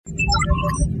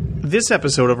This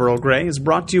episode of Earl Grey is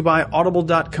brought to you by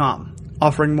Audible.com,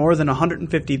 offering more than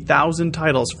 150,000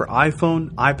 titles for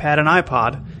iPhone, iPad, and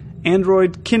iPod,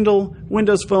 Android, Kindle,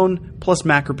 Windows Phone, plus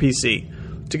Mac or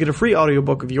PC. To get a free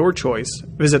audiobook of your choice,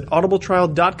 visit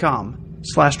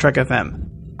audibletrial.com/TrekFM.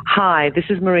 Hi, this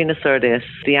is Marina Sirtis,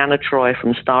 Deanna Troi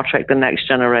from Star Trek The Next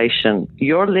Generation.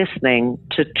 You're listening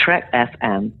to Trek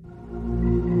FM.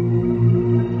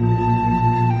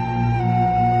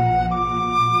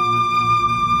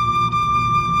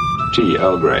 Tea,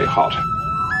 Earl Grey, hot.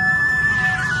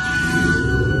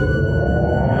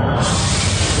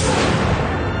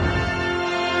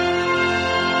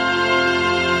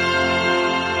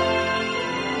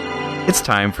 It's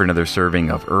time for another serving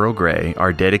of Earl Grey,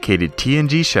 our dedicated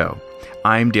TNG show.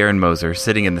 I'm Darren Moser,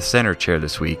 sitting in the center chair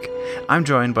this week. I'm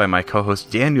joined by my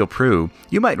co-host Daniel Prue.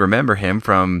 You might remember him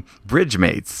from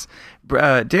Bridgemates.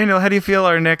 Daniel, how do you feel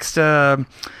our next go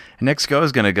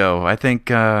is going to go? I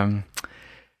think...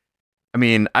 I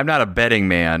mean, I'm not a betting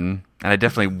man, and I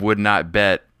definitely would not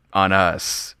bet on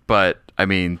us. But I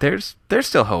mean, there's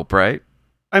still hope, right?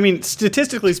 I mean,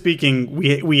 statistically speaking,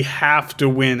 we have to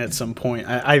win at some point.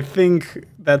 I think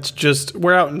that's just,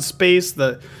 we're out in space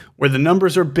where the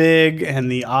numbers are big and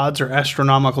the odds are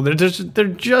astronomical. There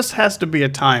just has to be a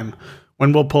time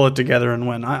when we'll pull it together and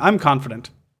win. I'm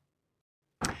confident.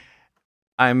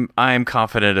 I'm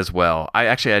confident as well.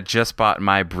 I just bought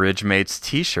my Bridgemates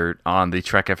t-shirt on the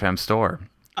Trek FM store.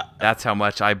 That's how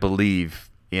much I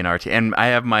believe in our team. And I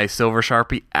have my silver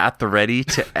Sharpie at the ready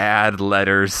to add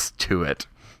letters to it.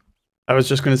 I was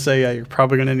just going to say, yeah, you're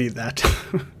probably going to need that.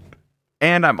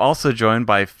 And I'm also joined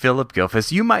by Philip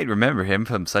Gilfus. You might remember him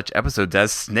from such episodes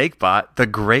as Snakebot, the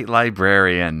Great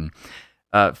Librarian.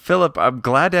 Philip, I'm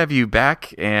glad to have you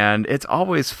back, and it's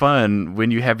always fun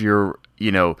when you have your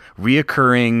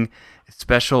reoccurring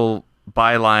special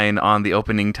byline on the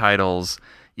opening titles,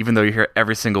 even though you're here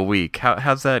every single week.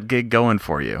 How's that gig going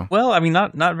for you? Well, I mean,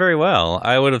 not very well.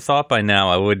 I would have thought by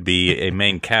now I would be a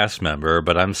main cast member,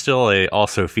 but I'm still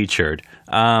also featured.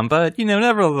 But,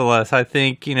 nevertheless, I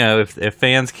think, if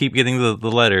fans keep getting the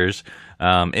letters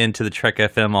into the Trek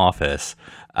FM office.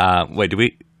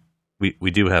 Wait, we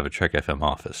do have a Trek FM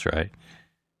office, right?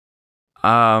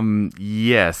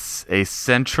 Yes, a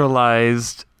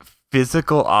centralized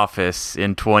physical office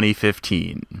in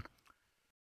 2015.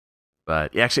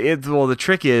 But actually, the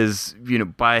trick is,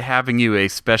 by having you a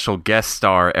special guest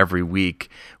star every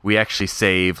week, we actually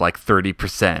save like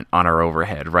 30% on our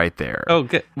overhead right there. Oh,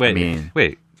 wait,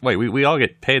 we all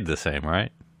get paid the same,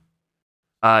 right?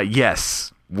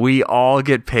 Yes, we all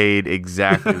get paid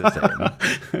exactly the same.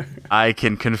 I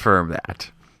can confirm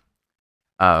that.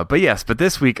 But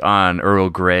this week on Earl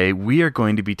Grey, we are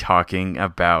going to be talking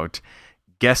about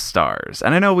guest stars.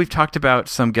 And I know we've talked about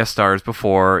some guest stars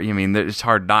before. I mean, it's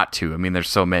hard not to. I mean, there's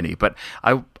so many. But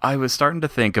I was starting to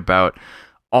think about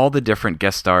all the different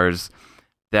guest stars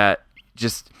that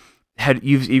just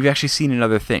you've actually seen in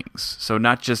other things. So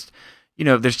not just,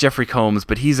 there's Jeffrey Combs,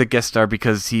 but he's a guest star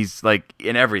because he's like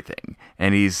in everything.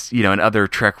 And he's, in other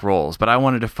Trek roles. But I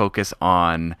wanted to focus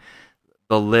on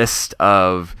the list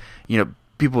of,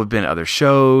 people have been in other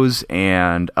shows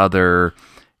and other,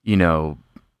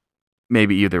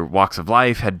 maybe either walks of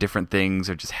life, had different things,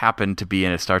 or just happened to be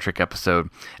in a Star Trek episode.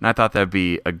 And I thought that would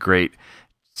be a great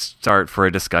start for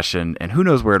a discussion. And who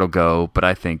knows where it'll go, but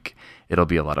I think it'll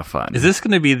be a lot of fun. Is this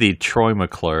going to be the Troy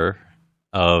McClure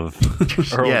of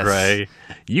Earl Yes, Grey?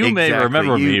 You may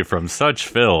remember me from such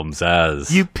films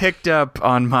as... You picked up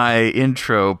on my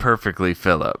intro perfectly,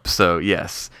 Philip. So,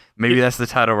 yes. Maybe that's the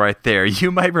title right there.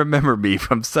 You might remember me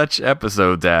from such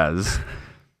episodes as...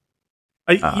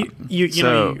 I was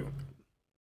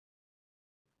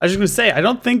just going to say, I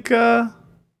don't think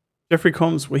Jeffrey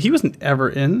Combs, he wasn't ever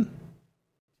in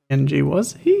TNG,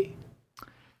 was he?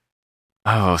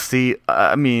 Oh, see,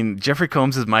 I mean, Jeffrey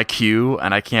Combs is my cue,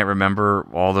 and I can't remember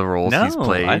all the roles he's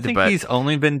played. I think he's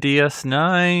only been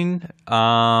DS9.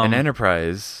 And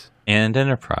Enterprise.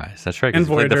 That's right, And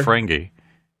he played the Ferengi.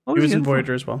 He was in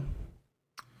Voyager as well.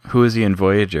 Who is he in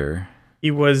Voyager? He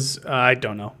was, I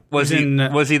don't know. Was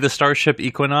he the Starship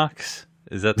Equinox?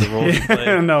 Is that the role he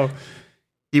played? No.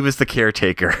 He was the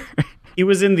caretaker. He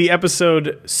was in the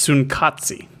episode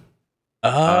Sunkatsi.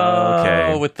 Oh,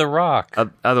 okay. With the rock.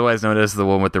 Otherwise known as the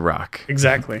one with the rock.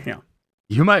 Exactly, yeah.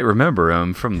 You might remember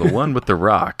him from the one with the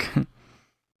rock.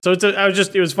 So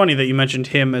it was funny that you mentioned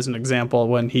him as an example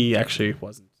when he actually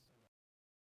wasn't.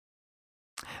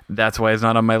 That's why he's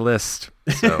not on my list.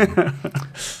 So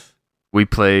we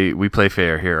play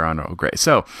fair here on Earl Grey.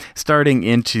 So starting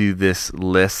into this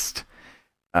list,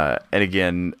 and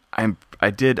again,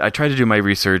 I tried to do my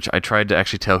research. I tried to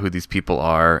actually tell who these people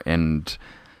are,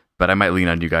 but I might lean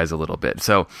on you guys a little bit.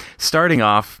 So starting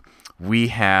off, we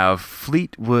have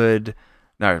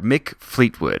Mick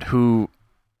Fleetwood, who,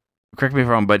 correct me if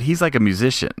I'm wrong, but he's like a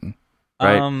musician,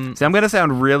 right? So I'm going to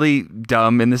sound really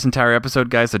dumb in this entire episode,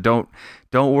 guys, so don't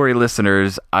worry,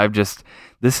 listeners. I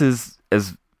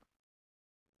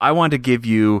want to give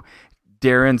you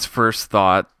Darren's first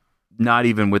thought, not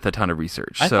even with a ton of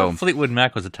research. I thought Fleetwood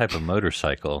Mac was a type of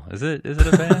motorcycle. Is it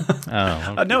a band?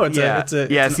 Oh, no, it's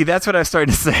see, that's what I was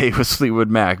starting to say was Fleetwood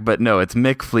Mac, but no, it's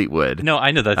Mick Fleetwood. No,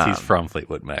 I know that he's from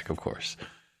Fleetwood Mac, of course.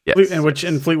 Yes.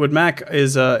 And Fleetwood Mac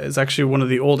is actually one of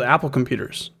the old Apple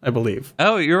computers, I believe.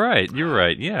 Oh, you're right.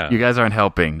 Yeah. You guys aren't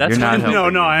helping. You're not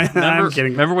helping. No, I'm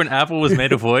kidding. Remember when Apple was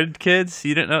made of wood, kids?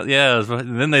 You didn't know? Yeah.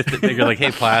 Then they figured like,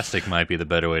 hey, plastic might be the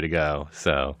better way to go.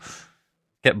 So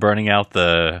kept burning out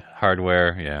the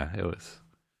hardware. Yeah, it was.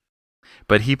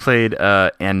 But he played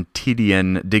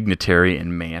Antedian dignitary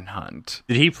in Manhunt.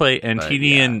 Did he play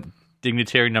Antedian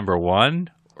dignitary number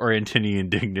 1 or Antedian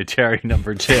dignitary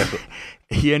number 2?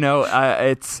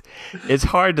 It's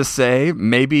hard to say.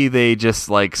 Maybe they just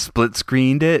like split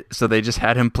screened it, so they just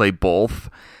had him play both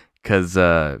because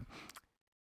no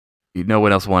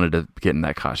one else wanted to get in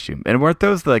that costume. And weren't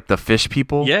those like the fish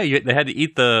people? Yeah, they had to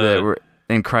eat that were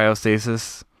in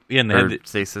cryostasis. Yeah, and they had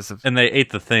stasis, and they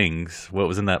ate the things. What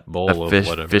was in that bowl of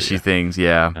whatever? Fishy things.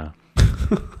 Yeah.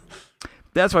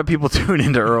 That's why people tune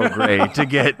into Earl Grey, to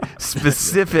get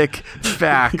specific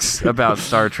facts about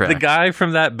Star Trek. The guy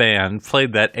from that band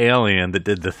played that alien that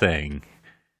did the thing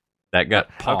that got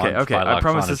pawned. Okay. I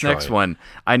promise this next one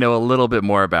I know a little bit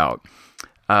more about.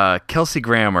 Kelsey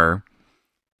Grammer,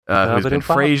 who's been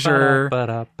Frasier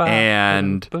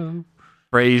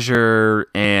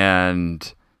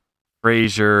and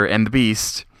the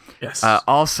Beast. Yes.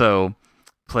 Also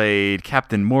played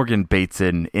Captain Morgan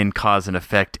Bateson in Cause and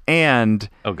Effect, and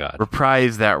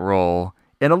reprised that role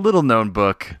in a little-known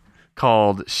book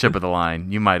called Ship of the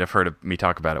Line. You might have heard of me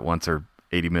talk about it once or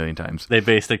 80 million times. They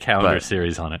based a calendar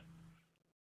series on it.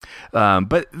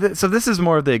 So this is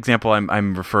more of the example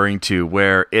I'm referring to,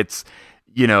 where it's,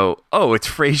 it's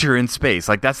Frasier in space.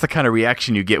 Like, that's the kind of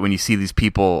reaction you get when you see these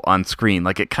people on screen.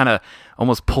 Like, it kind of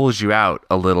almost pulls you out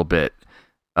a little bit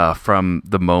from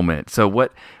the moment. So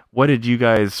what did you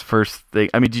guys first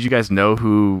think? I mean, did you guys know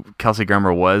who Kelsey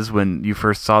Grammer was when you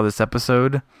first saw this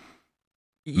episode?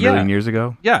 A million years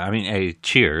ago? Yeah, I mean,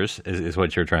 Cheers is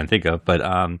what you're trying to think of, but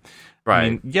right. I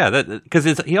mean, yeah, because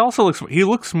he also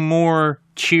looks more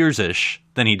Cheers-ish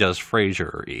than he does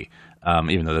Frasier-y,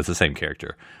 even though that's the same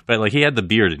character. But like, he had the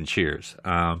beard in Cheers,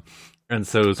 and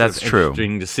so that's true.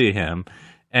 Interesting to see him,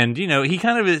 and he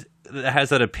kind of has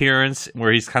that appearance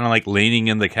where he's kind of like leaning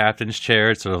in the captain's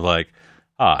chair, sort of like,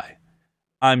 "Hi,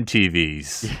 I'm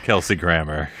TV's Kelsey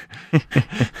Grammer." You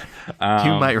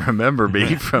might remember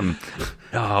me from.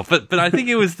 Oh, but I think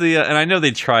it was and I know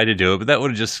they tried to do it, but that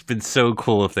would have just been so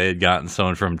cool if they had gotten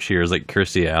someone from Cheers like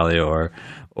Kirstie Alley or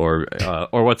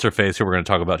what's her face, who we're going to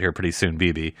talk about here pretty soon,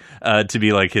 BB, to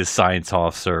be like his science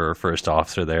officer or first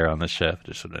officer there on the ship.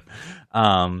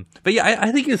 But yeah,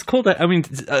 I think it's cool that, I mean,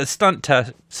 stunt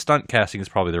casting is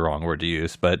probably the wrong word to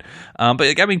use, but I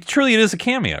mean, truly it is a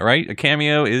cameo, right? A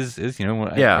cameo is a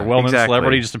well-known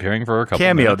celebrity just appearing for a couple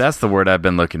cameo. Minutes. That's the word I've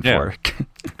been looking for.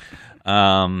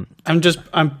 I'm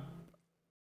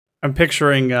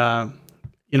picturing,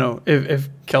 if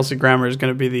Kelsey Grammer is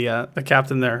going to be the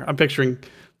captain there, I'm picturing.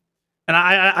 And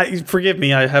I forgive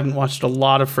me, I haven't watched a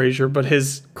lot of Frasier, but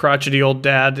his crotchety old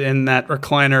dad in that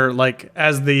recliner, like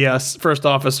as the first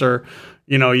officer,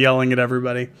 yelling at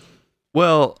everybody.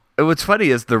 Well, what's funny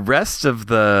is the rest of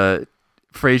the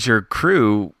Frasier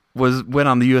crew went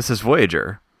on the USS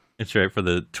Voyager. It's right for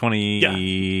the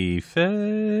 25th,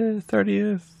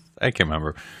 30th. I can't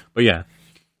remember, but yeah,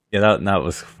 that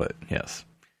was yes.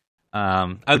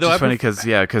 Which is funny because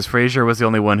Frasier was the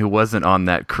only one who wasn't on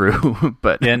that crew.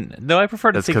 But no, I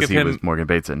prefer to think of him. He was Morgan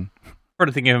Bateson. I prefer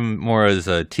to think of him more as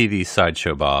a TV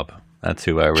sideshow Bob. That's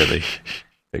who I really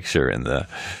picture in the.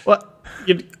 Well,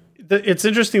 it's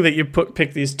interesting that you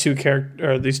pick these two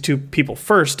these two people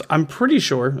first. I'm pretty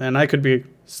sure, and I could be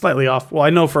slightly off. Well, I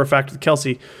know for a fact with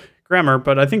Kelsey Grammer,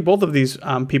 but I think both of these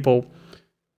people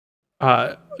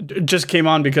just came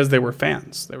on because they were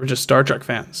fans. They were just Star Trek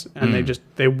fans, and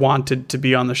they wanted to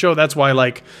be on the show. That's why,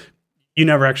 like, you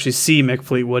never actually see Mick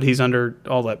Fleetwood. He's under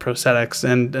all that prosthetics,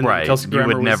 and right. Kelsey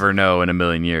Grammer you would never know in a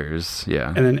million years.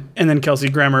 Yeah, and then Kelsey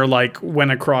Grammer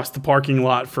went across the parking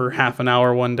lot for half an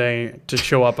hour one day to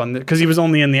show up on because he was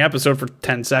only in the episode for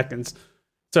 10 seconds.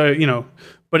 So,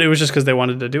 but it was just because they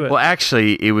wanted to do it. Well,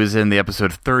 actually, it was in the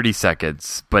episode 30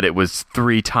 seconds, but it was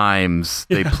 3 times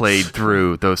they played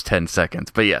through those 10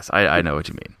 seconds. But yes, I know what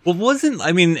you mean. Well,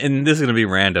 and this is going to be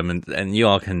random, and you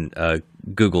all can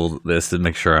Google this to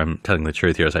make sure I'm telling the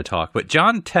truth here as I talk. But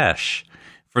John Tesh,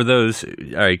 for those,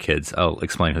 all right, kids, I'll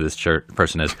explain who this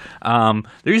person is. There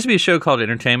used to be a show called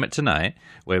Entertainment Tonight,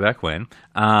 way back when,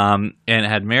 and it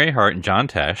had Mary Hart and John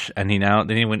Tesh, and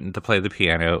then he went to play the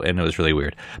piano, and it was really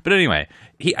weird. But anyway,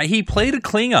 he played a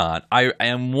Klingon. I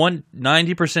am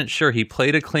 90% sure he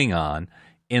played a Klingon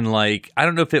in, like, I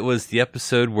don't know if it was the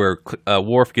episode where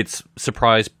Worf gets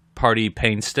surprise party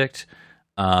pain sticked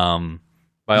by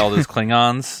all those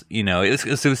Klingons.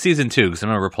 It was season 2 because I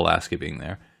remember Pulaski being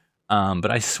there.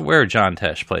 But I swear John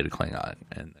Tesh played a Klingon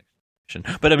in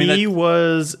the. But I mean,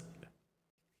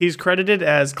 he's credited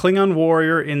as Klingon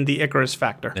warrior in the Icarus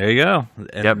Factor. There you go.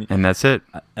 And that's it.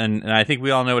 And I think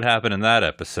we all know what happened in that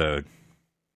episode.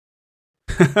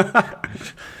 But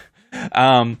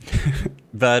I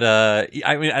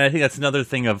mean, I think that's another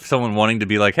thing of someone wanting to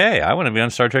be like, hey, I want to be on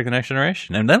Star Trek: The Next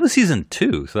Generation, and that was season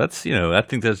 2. So that's I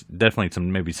think there's definitely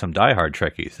maybe some diehard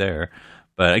Trekkies there.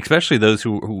 But especially those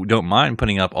who don't mind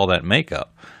putting up all that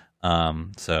makeup.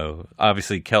 So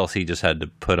obviously Kelsey just had to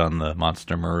put on the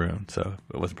monster maroon, so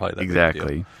it wasn't probably that exactly. big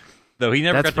a deal. Though he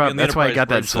never got to be on the that's why he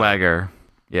got Enterprise that swagger.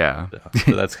 Yeah.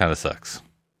 So that's kind of sucks.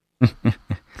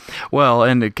 Well,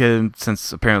 and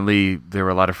since apparently there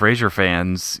were a lot of Frasier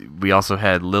fans, we also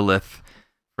had Lilith,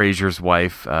 Frasier's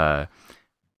wife,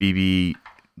 Bebe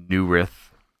Neuwirth,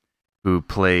 who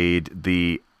played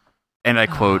the, and I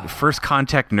quote, first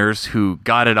contact nurse who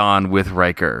got it on with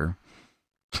Riker.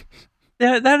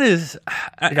 Yeah, that is.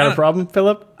 You got a problem,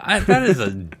 Philip? That is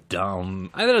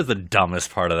the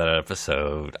dumbest part of that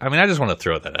episode. I mean, I just want to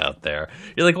throw that out there.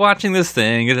 You're like watching this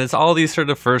thing, and it's all these sort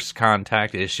of first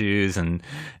contact issues, and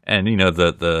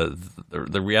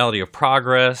the reality of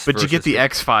progress. But you get the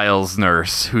X-Files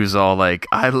nurse who's all like,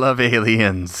 "I love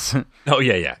aliens." Oh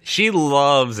yeah. She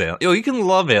loves aliens. You can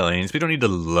love aliens, but you don't need to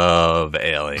love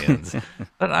aliens.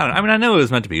 But I know it was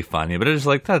meant to be funny, but it's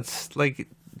like that's like it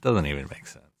doesn't even make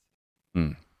sense.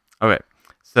 Okay,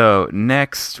 so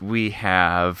next we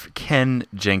have Ken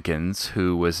Jenkins,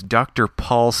 who was Dr.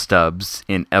 Paul Stubbs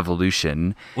in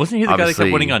Evolution. Wasn't he the guy that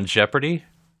kept winning on Jeopardy?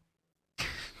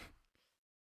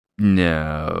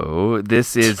 No,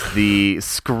 this is the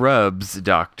Scrubs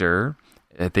doctor.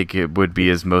 I think it would be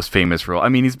his most famous role. I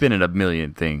mean, he's been in a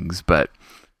million things, but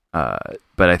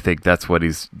I think that's what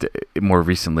he's more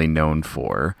recently known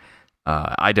for.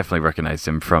 I definitely recognized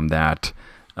him from that.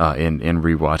 In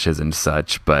rewatches and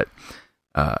such, but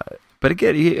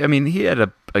again, he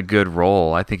had a good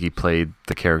role. I think he played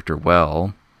the character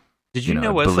well. Did you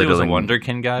know Wesley was a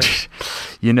Wonderkin guy?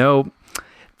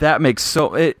 That makes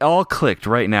it all clicked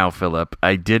right now, Philip.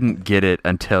 I didn't get it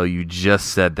until you just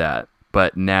said that,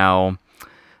 but now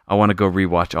I want to go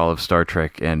rewatch all of Star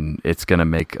Trek, and it's going to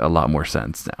make a lot more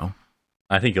sense now.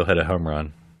 I think you'll hit a home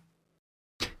run.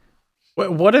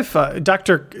 What if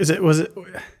Doctor? Was it?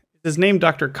 His name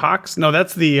Dr. Cox? No,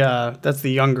 that's the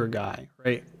younger guy,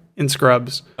 right? In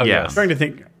Scrubs. Oh, yeah. I'm trying to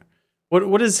think.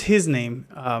 What is his name?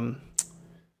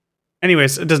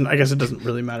 Anyways, it doesn't. I guess it doesn't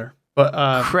really matter.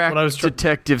 But crack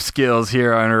detective skills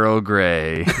here on Earl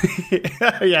Grey.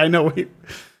 Yeah, I know.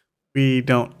 We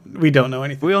don't know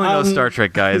anything. We only know Star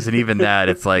Trek guys, and even that,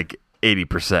 it's like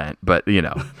 80%. But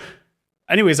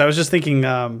Anyways, I was just thinking.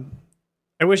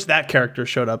 I wish that character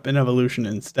showed up in Evolution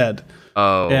instead.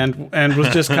 Oh. And was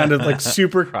just kind of like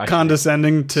super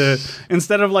condescending to,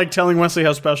 instead of like telling Wesley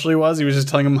how special he was just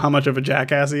telling him how much of a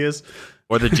jackass he is.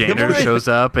 Or the janitor shows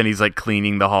up and he's like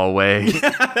cleaning the hallway. The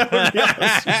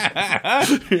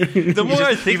more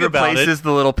I think about it, he replaces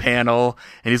the little panel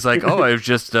and he's like, "Oh, I was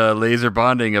just laser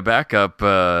bonding a backup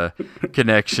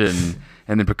connection,"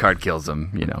 and then Picard kills him,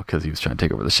 because he was trying to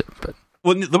take over the ship. But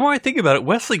well, the more I think about it,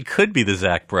 Wesley could be the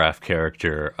Zach Braff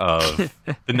character of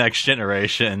The Next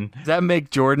Generation. Does that make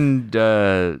Jordan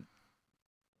that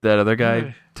other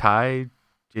guy Ty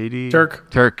JD Turk?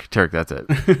 That's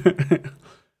it.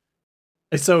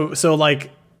 So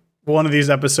like one of these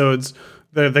episodes,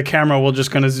 the camera will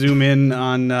just kind of zoom in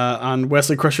on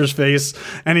Wesley Crusher's face,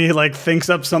 and he like thinks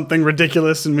up something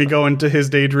ridiculous, and we go into his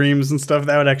daydreams and stuff.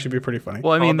 That would actually be pretty funny.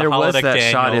 Well, I mean, there was that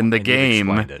shot in the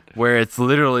game where it's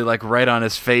literally like right on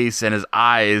his face and his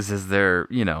eyes as they're,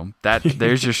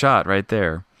 there's your shot right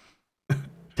there.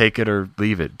 Take it or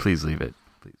leave it. Please leave it.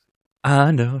 Please.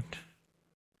 I don't.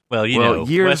 Well,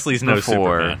 Wesley's no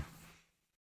Superman.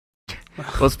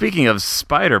 Well, speaking of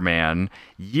Spider-Man,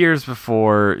 years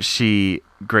before she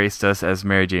graced us as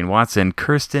Mary Jane Watson,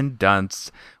 Kirsten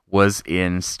Dunst was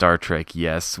in Star Trek,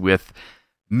 yes, with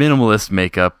minimalist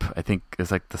makeup. I think it's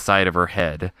like the side of her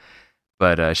head.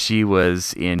 But she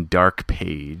was in Dark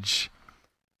Page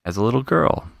as a little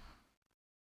girl.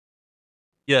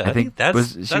 Yeah, I think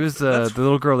that's she was the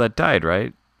little girl that died,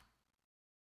 right?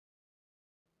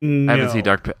 No. I haven't seen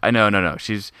Dark Page. No.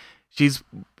 She's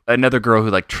another girl who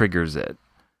like triggers it.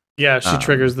 Yeah, she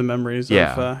triggers the memories.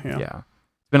 Yeah, of, yeah.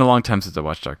 It's been a long time since I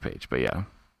watched Dark Page, but yeah.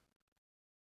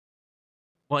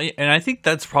 Well, and I think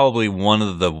that's probably one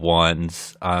of the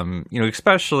ones,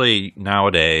 especially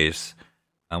nowadays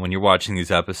when you're watching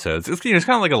these episodes. It's kind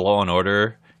of like a Law and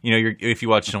Order. If you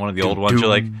watch one of the old ones, you're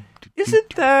like,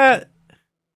 isn't that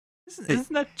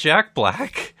Jack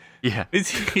Black? Yeah. Is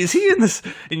he in this?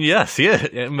 And yes,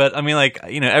 yeah. But I mean,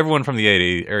 everyone from the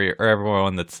 80s or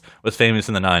everyone that was famous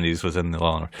in the 90s was in the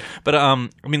Law and Order. But I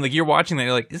mean, you're watching that,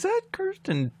 you're like, is that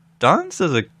Kirsten Dunst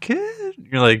as a kid?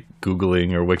 You're like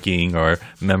Googling or Wikiing or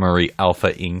memory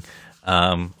alphaing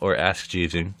or Ask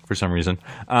Jeevesing for some reason.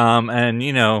 And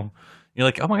you're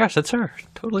like, oh my gosh, that's her.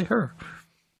 Totally her.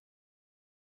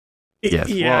 Yes.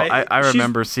 Yeah, well, I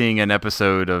remember seeing an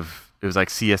episode of, it was like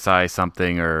CSI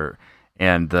something,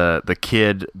 and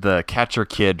the catcher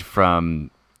kid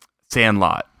from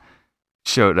Sandlot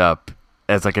showed up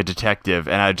as like a detective,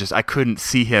 and I couldn't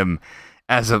see him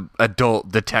as an adult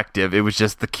detective. It was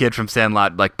just the kid from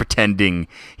Sandlot like pretending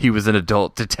he was an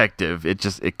adult detective.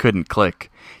 It couldn't click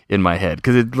in my head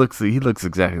because he looks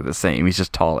exactly the same. He's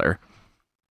just taller.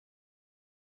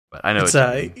 But I know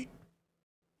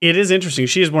it is interesting.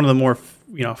 She is one of the more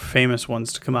famous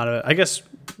ones to come out of it. I guess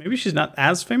maybe she's not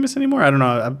as famous anymore. I don't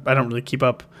know. I don't really keep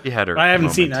up. She had her. I haven't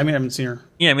seen her.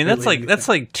 Yeah, I mean that's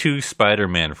like 2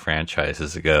 Spider-Man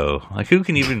franchises ago. Like who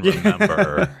can even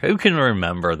remember? Who can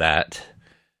remember that?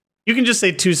 You can just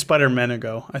say 2 Spider-Men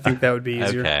ago. I think that would be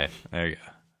easier. Okay, there you go.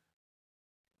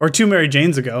 Or 2 Mary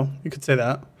Janes ago. You could say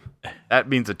that. That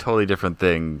means a totally different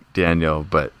thing, Daniel,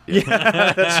 but...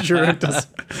 Yeah, that's true. It does.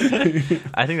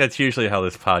 I think that's usually how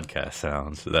this podcast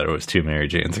sounds, that it was 2 Mary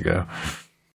Janes ago.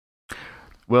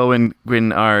 Well,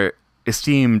 when our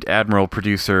esteemed Admiral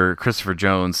producer, Christopher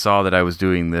Jones, saw that I was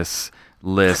doing this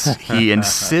list, he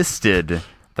insisted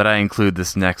that I include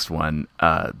this next one,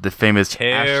 the famous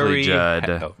Ashley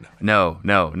Judd. No,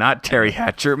 not Terry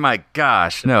Hatcher. My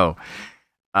gosh, no.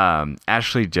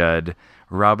 Ashley Judd,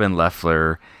 Robin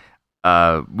Leffler.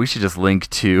 We should just link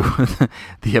to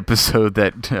the episode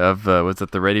was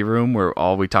it the Ready Room where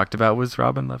all we talked about was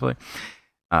Robin Leffler.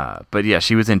 But yeah,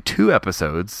 she was in 2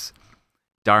 episodes,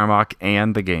 Darmok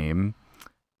and The Game.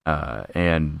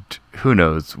 And who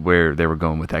knows where they were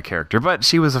going with that character, but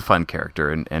she was a fun character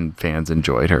and fans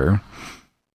enjoyed her.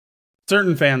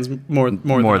 Certain fans more than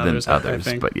others, I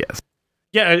think. But yes.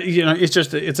 Yeah,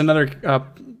 it's another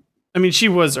I mean,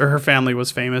 her family was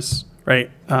famous,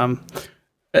 right?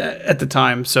 At the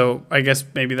time, so I guess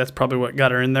maybe that's probably what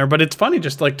got her in there. But it's funny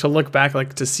just like to look back,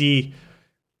 like to see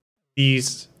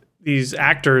these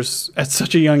actors at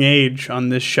such a young age on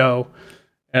this show,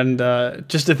 and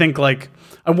just to think like,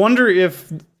 I wonder if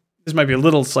this might be a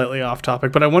little slightly off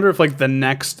topic, but I wonder if like the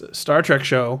next Star Trek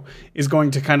show is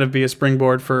going to kind of be a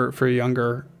springboard for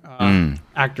younger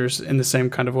actors in the same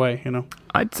kind of way.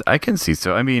 I can see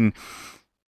so. I mean,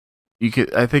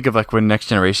 I think of like when Next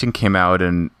Generation came out,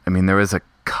 and I mean there was a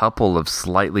couple of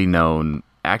slightly known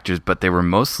actors, but they were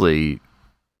mostly,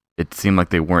 it seemed like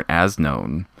they weren't as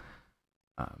known.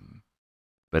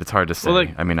 But it's hard to say. Well,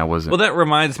 I mean, I wasn't. Well, that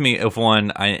reminds me of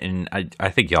one, I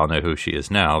think y'all know who she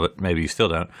is now, but maybe you still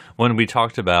don't. When we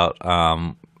talked about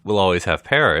We'll Always Have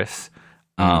Paris,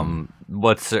 and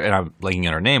I'm blanking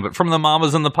on her name, but from the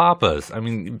Mamas and the Papas. I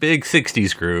mean, big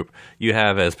 60s group you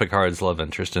have as Picard's love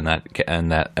interest in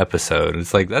that episode.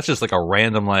 It's like, that's just like a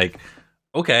random, like,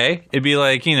 okay. It'd be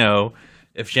like,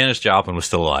 if Janis Joplin was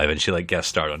still alive and she like guest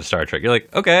starred on Star Trek, you're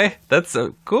like, okay, that's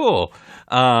cool.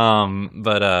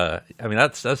 But I mean,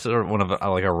 that's sort of one of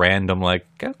like a random, like,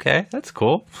 okay, that's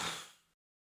cool.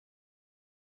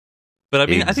 But I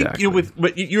mean, exactly. I think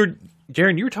but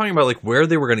Jaren, you were talking about like where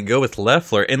they were going to go with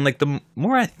Leffler, and like the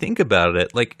more I think about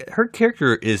it, like her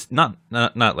character is not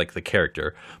like the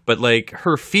character, but like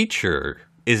her feature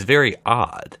is very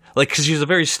odd. Like, because she's a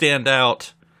very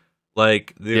standout.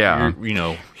 Like,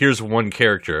 here's one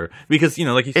character. Because,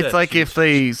 like you said... It's like if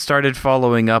they started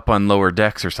following up on Lower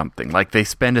Decks or something. Like, they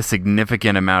spend a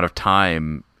significant amount of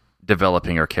time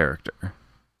developing her character.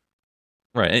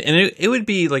 Right. And it would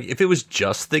be, like, if it was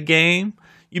just The Game,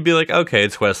 you'd be like, okay,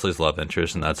 it's Wesley's love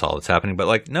interest and that's all that's happening. But,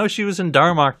 like, no, she was in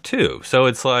Darmok too. So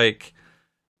it's like...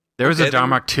 There was a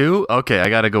Darmok 2? Okay, I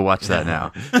gotta go watch that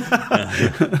now.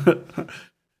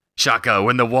 Shaka,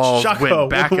 when the walls went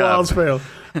back up. Failed.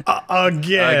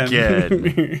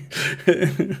 Again.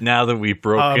 Now that we've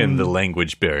broken the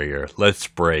language barrier, let's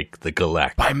break the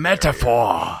galactic By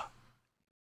metaphor.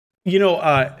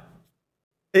 I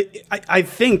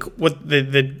think what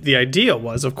the idea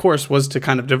was, of course, was to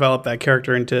kind of develop that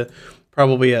character into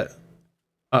probably a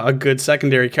good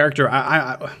secondary character.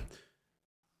 I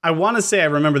want to say I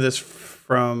remember this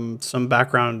from some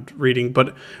background reading,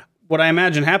 but what I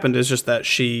imagine happened is just that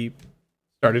she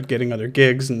started getting other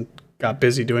gigs and got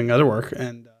busy doing other work,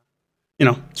 and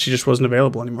she just wasn't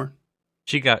available anymore.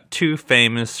 She got too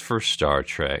famous for Star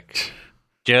Trek,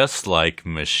 just like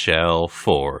Michelle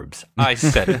Forbes. I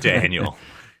said it, Daniel.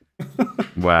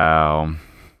 Wow.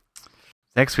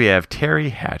 Next we have Terry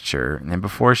Hatcher, and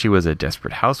before she was a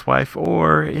Desperate Housewife,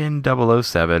 or in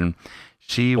 007,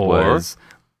 she was...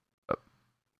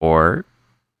 Or...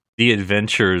 The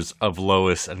Adventures of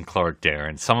Lois and Clark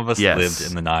Darren. Some of us lived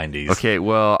in the 90s. Okay,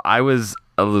 well, I was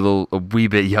a wee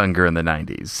bit younger in the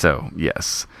 90s, so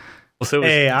yes. Well,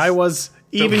 I was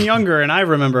even younger, and I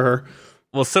remember her.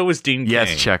 Well, so was Dean Cain.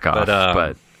 Yes, Chekhov,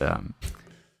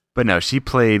 but no, she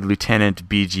played Lieutenant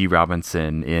B.G.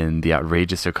 Robinson in The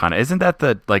Outrageous O'Connor. Isn't that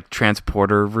the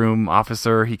transporter room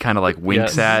officer he kind of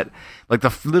winks at?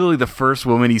 Literally the first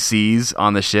woman he sees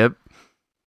on the ship.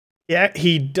 Yeah,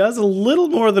 he does a little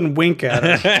more than wink at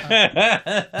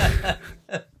her.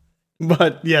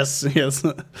 But yes.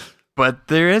 But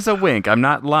there is a wink. I'm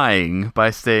not lying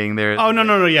by saying there. Oh,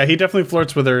 no. Yeah, he definitely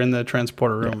flirts with her in the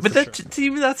transporter room. But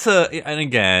and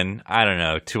again, I don't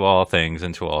know, to all things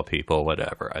and to all people,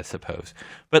 whatever, I suppose.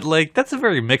 But that's a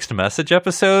very mixed message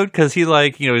episode, because he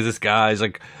he's this guy, he's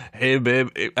like, hey, babe,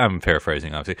 I'm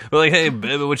paraphrasing, obviously, but hey,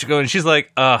 babe, what you going? And she's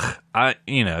like, ugh,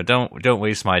 don't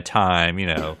waste my time,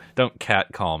 don't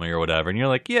catcall me or whatever. And you're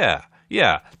like, yeah,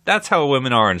 that's how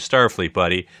women are in Starfleet,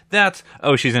 buddy.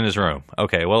 She's in his room.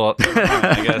 Okay, well,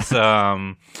 I guess,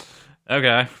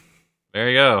 okay, there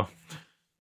you go.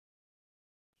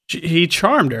 He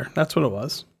charmed her. That's what it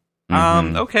was.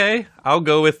 Okay, I'll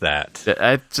go with that.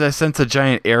 I sense a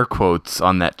giant air quotes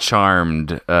on that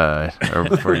charmed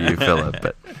for you, Philip.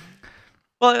 But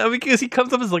well, because he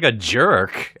comes up as a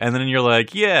jerk, and then you're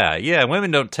like, yeah,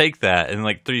 women don't take that.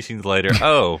 And 3 scenes later,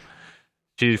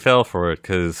 she fell for it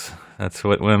because that's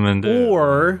what women do.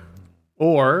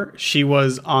 Or she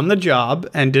was on the job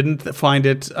and didn't find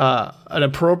it an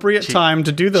appropriate time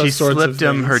to do those sorts of things. She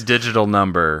slipped him her digital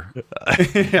number.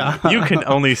 Yeah. You can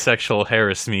only sexual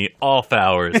harass me off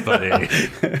hours, buddy.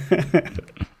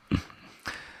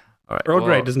 All right, Earl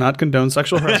Grey does not condone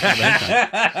sexual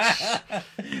harassment.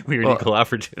 We're an equal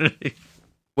opportunity.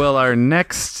 Well, our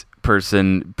next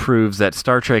person proves that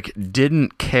Star Trek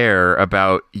didn't care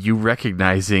about you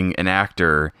recognizing an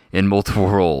actor in multiple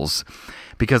roles.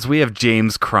 Because we have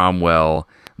James Cromwell,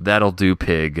 That'll Do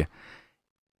Pig.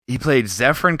 He played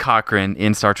Zefram Cochrane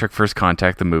in Star Trek First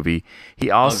Contact, the movie.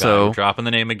 He also... dropping the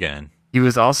name again. He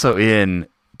was also in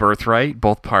Birthright,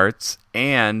 both parts,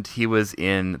 and he was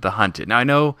in The Hunted. Now, I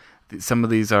know some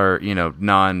of these are,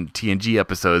 non-TNG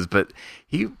episodes, but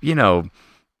he, he's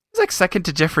second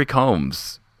to Jeffrey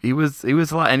Combs. He was a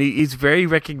lot, and he's very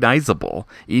recognizable,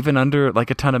 even under, a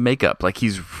ton of makeup.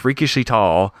 He's freakishly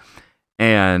tall,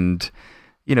 and...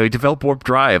 he developed warp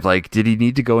drive. Did he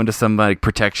need to go into some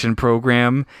protection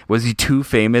program? Was he too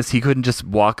famous? He couldn't just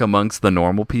walk amongst the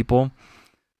normal people,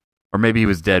 or maybe he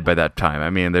was dead by that time. I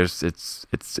mean, it's a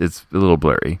little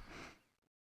blurry.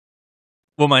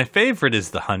 Well, my favorite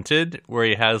is The Hunted, where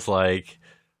he has hi,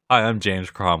 I'm James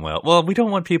Cromwell. Well, we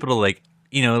don't want people to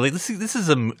this is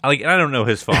I don't know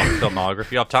his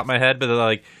filmography off the top of my head,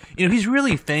 but he's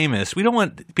really famous. We don't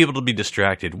want people to be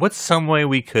distracted. What's some way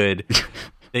we could?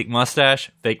 Fake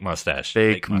mustache.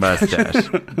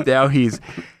 Now he's...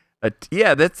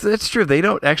 that's true. They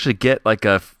don't actually get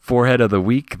a forehead of the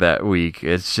week that week.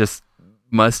 It's just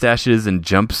mustaches and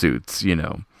jumpsuits,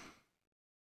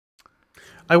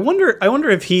 I wonder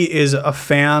if he is a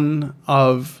fan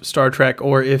of Star Trek,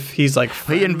 or if he's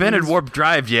he invented warp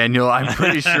drive, Daniel. I'm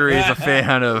pretty sure he's a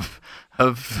fan of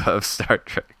Star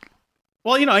Trek.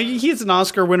 Well, he's an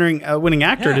Oscar-winning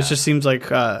actor. Yeah. It just seems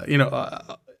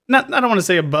not I don't want to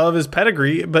say above his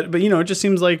pedigree, but it just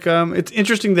seems it's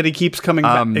interesting that he keeps coming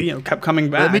back. Kept coming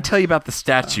back. Let me tell you about the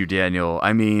statue, Daniel.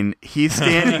 I mean, he's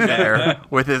standing there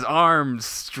with his arms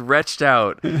stretched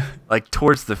out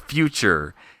towards the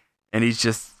future, and he's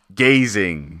just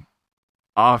gazing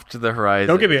off to the horizon.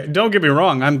 Don't get me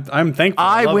wrong. I'm thankful.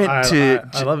 I went to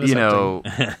I love this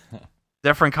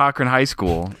Zefram Cochrane High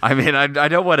School. I mean, I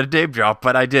don't want to name drop,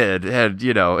 but I did, and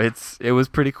it was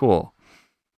pretty cool.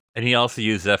 And he also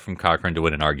used Zefram Cochrane to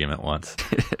win an argument once.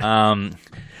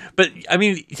 But I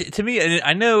mean, to me, and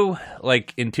I know,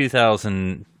 like in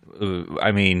 2000,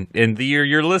 I mean, in the year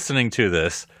you're listening to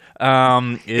this,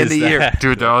 in the year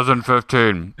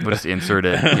 2015, we'll just insert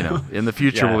it. In the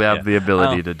future, we'll have the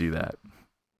ability to do that.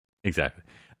 Exactly.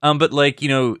 But like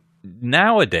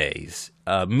nowadays,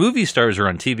 movie stars are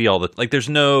on TV all the there's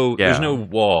no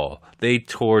wall. They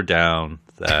tore down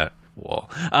that wall.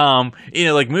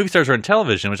 Like movie stars are on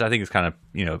television, which I think is kind of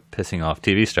pissing off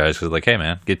TV stars because hey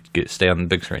man, get stay on the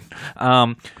big screen.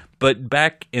 But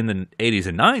back in the 80s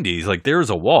and 90s, like there was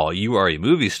a wall. You are a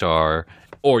movie star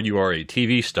or you are a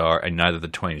TV star, and neither the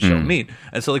twain shall meet.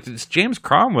 And so like this James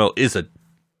Cromwell is a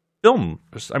film.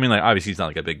 I mean, like obviously he's not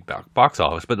like a big box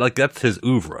office, but like that's his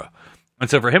oeuvre. And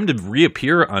so for him to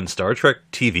reappear on Star Trek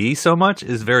TV so much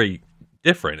is very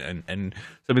different. And so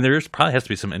I mean, there probably has to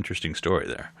be some interesting story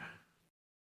there.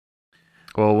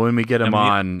 Well, when we get him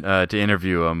on to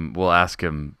interview him, we'll ask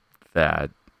him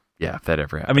that. Yeah, if that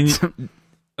ever happens. I mean,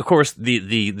 of course,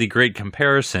 the great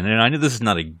comparison, and I know this is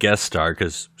not a guest star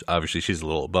because obviously she's a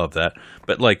little above that,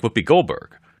 but like Whoopi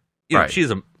Goldberg, right.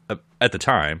 She's at the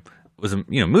time was a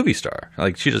movie star.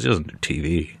 Like she doesn't do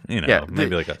TV,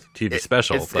 maybe like a TV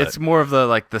special. It's more of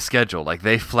the schedule. Like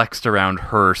they flexed around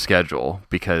her schedule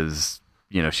because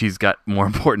she's got more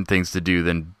important things to do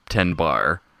than 10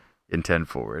 bar in 10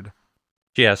 forward.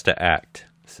 She has to act,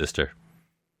 sister.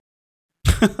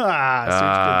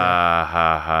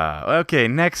 Okay,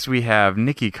 next we have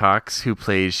Nikki Cox, who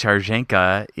plays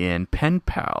Sharjenka in Pen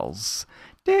Pals.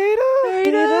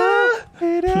 Data.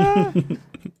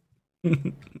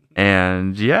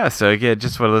 And yeah, so again,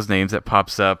 just one of those names that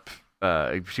pops up.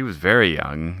 She was very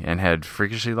young and had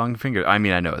freakishly long fingers. I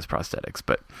mean, I know it's prosthetics,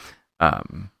 but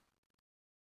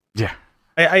yeah.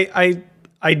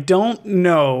 I don't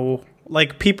know.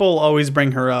 Like people always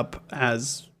bring her up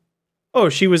as, oh,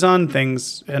 she was on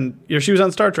things and she was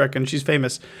on Star Trek and she's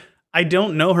famous. I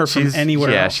don't know her from anywhere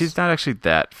else. Yeah, she's not actually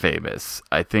that famous.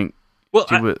 I think. Well,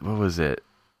 what was it?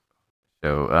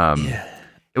 So,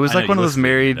 it was like one of those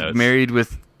married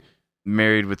with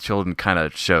children kind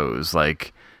of shows,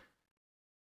 like,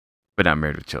 but not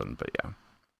Married with Children, but yeah.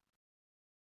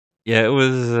 Yeah, it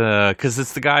was because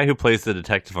it's the guy who plays the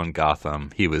detective on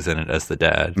Gotham. He was in it as the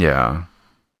dad. Yeah.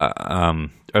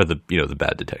 Or the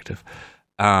bad detective.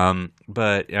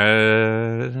 But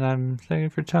I'm thinking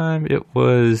for time. It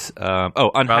was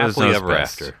Unhappily Ever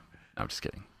After. No, I'm just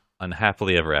kidding.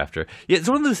 Unhappily Ever After. Yeah, it's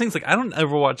one of those things. Like I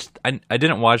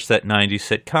didn't watch that '90s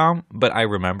sitcom, but I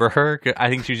remember her. I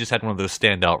think she just had one of those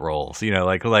standout roles.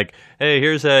 Like hey,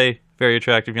 here's a very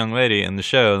attractive young lady in the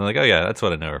show, and like, oh yeah, that's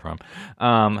what I know her from.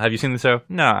 Have you seen the show?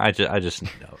 No, I just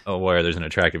know aware there's an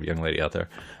attractive young lady out there.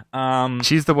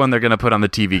 She's the one they're going to put on the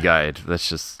TV guide. Let's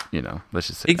just say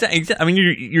exactly. I mean,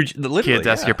 you're literally kids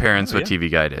ask your parents what TV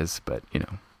guide is, but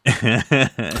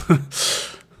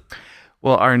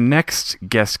Well, our next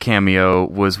guest cameo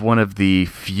was one of the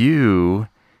few,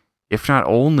 if not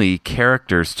only,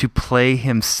 characters to play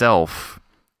himself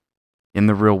in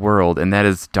the real world, and that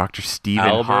is Dr.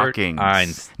 Stephen Hawking.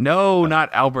 No,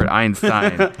 not Albert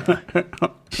Einstein.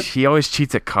 He always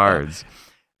cheats at cards.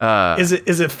 Is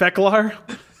it Feklar?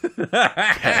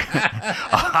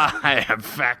 I am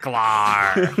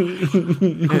Feklar.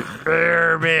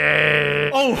 Hear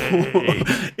me. Oh,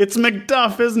 it's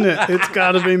McDuff, isn't it? It's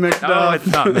got to be McDuff. No, it's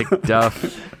not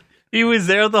McDuff. He was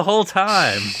there the whole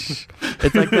time.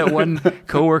 It's like that one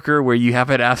coworker where you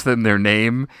haven't asked them their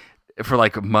name for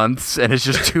like months, and it's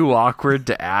just too awkward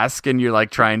to ask, and you're like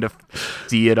trying to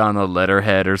see it on a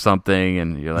letterhead or something,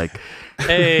 and you're like,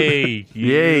 hey,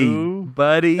 yay,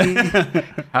 buddy.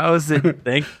 How's it?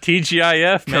 Thank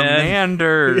TGIF, man.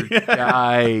 Commander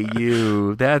guy,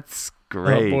 you. That's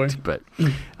great.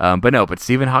 Oh, But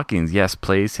Stephen Hawking, yes,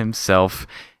 plays himself,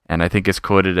 and I think it's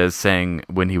quoted as saying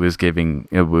when he was given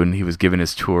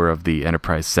his tour of the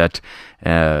Enterprise set,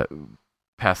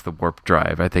 past the warp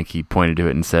drive, I think he pointed to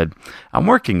it and said, "I'm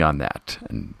working on that."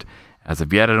 And as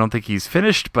of yet, I don't think he's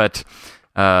finished, but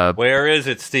where is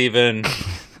it, Stephen?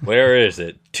 Where is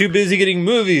it? Too busy getting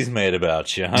movies made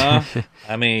about you, huh?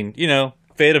 I mean,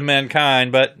 fate of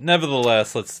mankind, but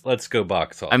nevertheless, let's go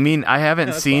box office. I mean, I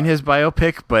haven't seen his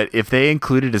biopic, but if they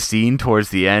included a scene towards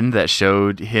the end that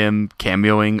showed him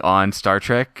cameoing on Star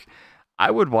Trek, I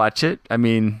would watch it. I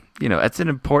mean, it's an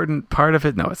important part of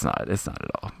it. No, it's not. It's not at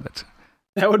all. But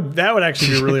that would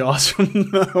actually be really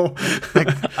awesome, though.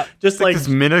 Just like this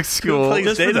minuscule.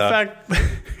 Just for the fact.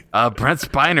 Brent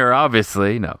Spiner,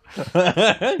 obviously. No.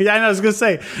 Yeah, I was gonna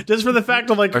say, just for the fact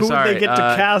of like, who would they get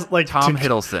to cast? Like Tom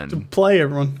Hiddleston to play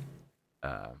everyone.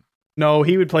 No,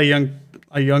 he would play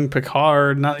a young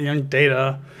Picard, not a young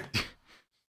Data.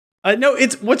 No,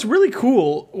 it's what's really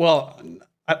cool. Well,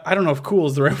 I don't know if cool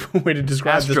is the right way to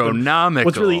describe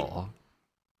astronomical.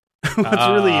 This. What's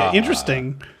really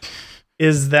interesting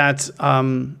is that,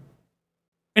 and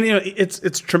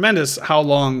it's tremendous how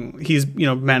long he's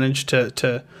managed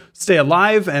to stay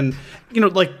alive and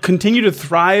continue to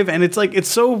thrive. And it's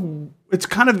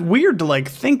kind of weird to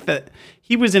think that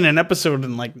he was in an episode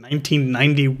in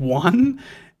 1991.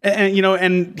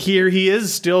 And here he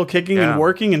is still kicking and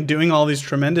working and doing all these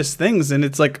tremendous things. And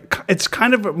it's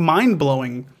kind of mind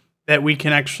blowing that we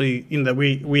can actually, that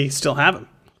we still have him.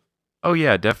 Oh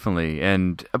yeah, definitely.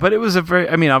 But it was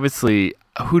obviously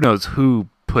who knows who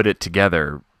put it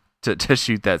together to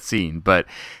shoot that scene, but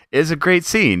it's a great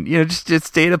scene. It's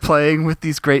Data playing with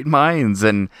these great minds,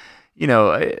 and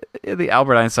the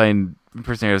Albert Einstein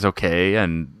impersonator is okay,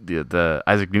 and the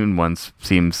Isaac Newton one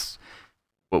seems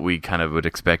what we kind of would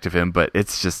expect of him, but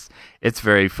it's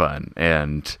very fun.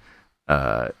 And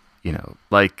if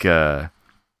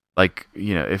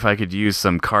I could use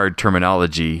some card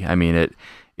terminology, it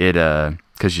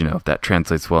because that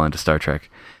translates well into Star Trek.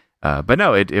 But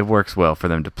no, it works well for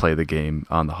them to play the game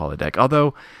on the holodeck.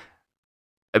 Although,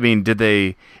 is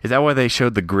that why they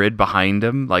showed the grid behind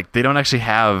them? They don't actually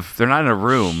they're not in a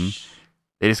room.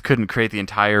 They just couldn't create the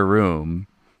entire room.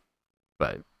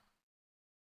 But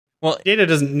Data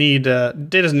doesn't need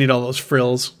all those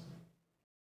frills.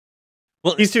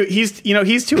 Well, he's too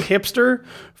hipster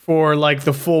for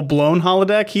the full blown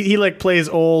holodeck. He plays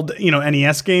old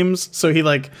NES games, so he's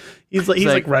retro.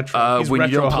 He's when retro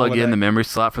you don't plug holodeck. in the memory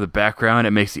slot for the background,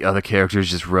 it makes the other characters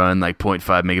just run 0.5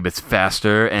 megabits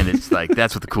faster, and it's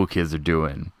that's what the cool kids are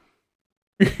doing.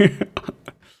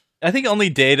 I think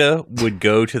only Data would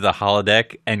go to the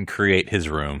holodeck and create his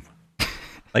room.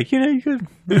 You could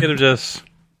have just.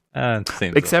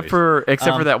 Except for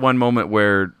that one moment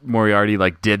where Moriarty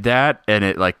did that, and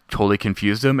it totally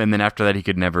confused him, and then after that he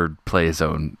could never play his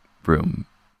own room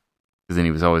because then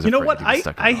he was always afraid to get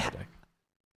stuck in the holodeck.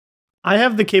 I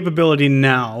have the capability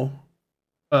now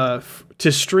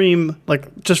to stream,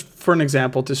 just for an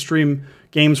example, to stream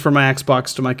games from my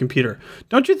Xbox to my computer.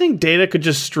 Don't you think Data could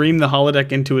just stream the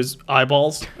holodeck into his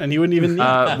eyeballs and he wouldn't even need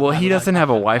well, he doesn't have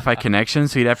a Wi-Fi connection,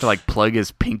 so he'd have to plug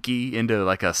his pinky into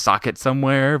a socket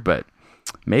somewhere, but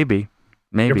maybe.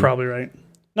 You're probably right.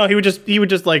 No, he would just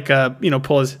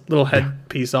pull his little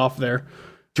headpiece off there.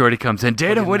 Jordy comes in.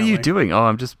 Data, what are you doing? Oh,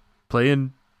 I'm just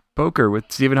playing poker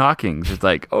with Stephen Hawking. It's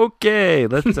okay,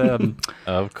 let's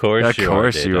Of course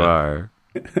you are.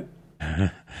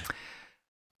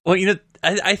 Well,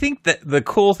 I think that the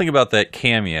cool thing about that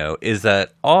cameo is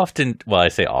that oftentimes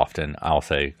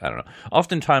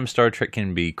Star Trek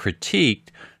can be critiqued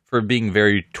for being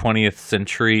very 20th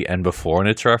century and before in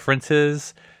its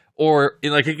references, or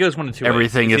it goes one of two ways.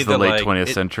 Everything is the late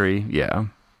 20th century, yeah.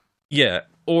 Yeah,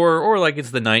 or it's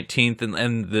the 19th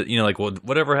and the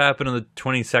whatever happened on the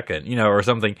 22nd, or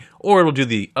something, or it'll do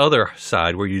the other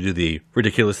side where you do the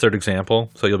ridiculous third example,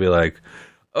 so you'll be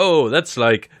oh, that's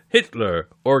Hitler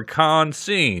or Khan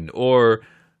Singh or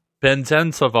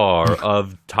Pentensavar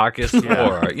of Takis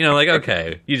War.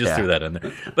 Okay, you just threw that in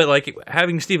there. But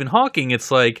having Stephen Hawking, it's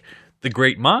the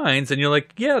great minds, and you're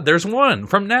yeah, there's one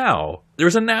from now.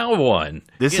 There's a now one.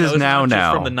 This is now.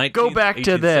 From the 19th, go back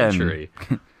to then. Century.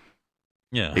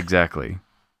 Yeah, exactly.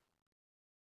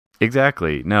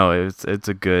 No, it's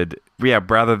a good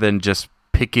rather than just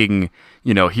picking.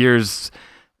 Here's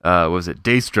what was it,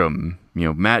 Daystrom?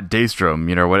 Matt Daystrom,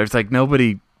 whatever. It's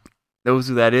nobody knows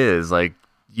who that is.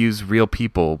 Use real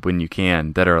people when you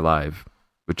can that are alive,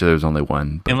 which there's only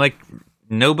one. But. And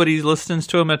nobody listens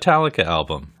to a Metallica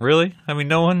album, really?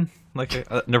 No one,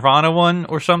 a Nirvana one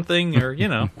or something, or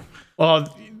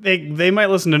Well, they might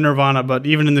listen to Nirvana, but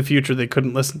even in the future, they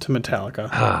couldn't listen to Metallica.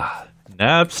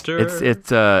 Napster.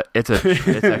 It's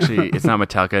actually it's not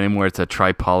Metallica anymore. It's a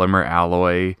tripolymer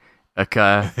alloy.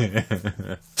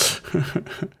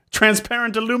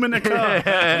 Transparent Aluminica.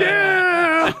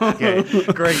 Yeah. Okay,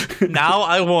 great. Now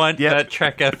I want that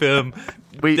Trek FM.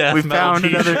 We found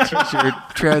another T-shirt.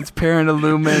 Transparent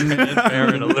Aluminica.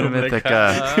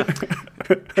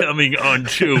 Coming on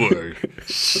tour.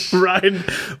 Ride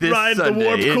the Sunday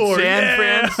warp core in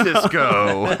San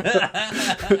Francisco.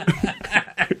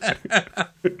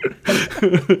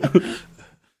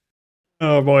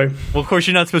 Oh boy. Well, of course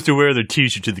you're not supposed to wear the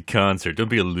T-shirt to the concert. Don't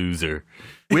be a loser.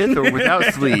 With or without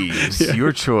sleeves,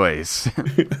 your choice.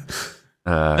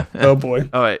 Oh boy.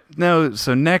 All right. No.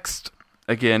 So next,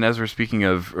 again, as we're speaking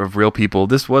of real people,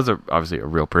 this was obviously a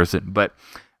real person, but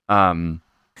Mae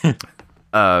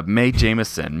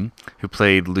Jameson, who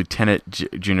played Lieutenant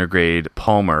Junior Grade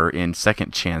Palmer in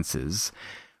Second Chances,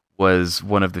 was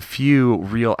one of the few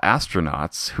real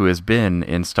astronauts who has been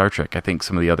in Star Trek. I think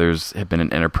some of the others have been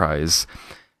in Enterprise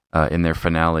in their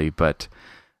finale, but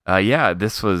yeah,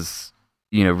 this was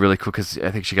really cool because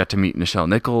I think she got to meet Nichelle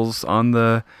Nichols on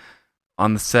the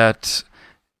set,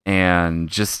 and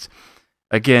just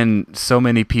again, so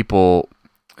many people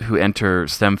who enter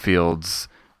STEM fields,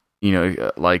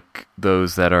 like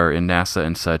those that are in NASA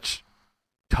and such,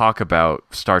 talk about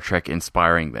Star Trek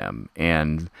inspiring them,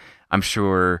 and I'm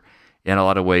sure in a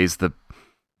lot of ways the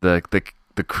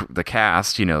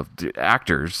cast, the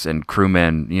actors and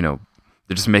crewmen,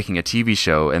 they're just making a TV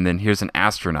show, and then here's an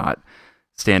astronaut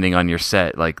standing on your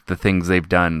set, like the things they've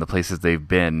done, the places they've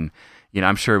been.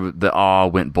 I'm sure the awe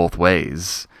went both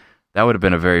ways. That would have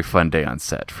been a very fun day on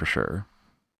set for sure.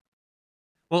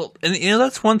 Well, and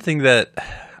that's one thing that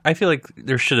I feel like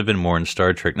there should have been more in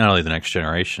Star Trek, not only The Next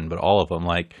Generation, but all of them,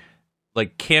 like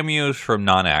cameos from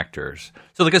non-actors.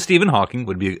 So like a Stephen Hawking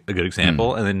would be a good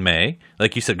example, and then May,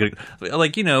 like you said, good,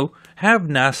 have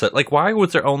NASA. Like, why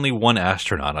was there only one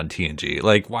astronaut on TNG?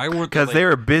 Like, why were because they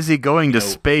were busy going to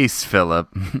space, Philip.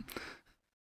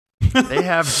 They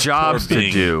have jobs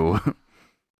to do.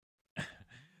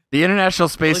 The International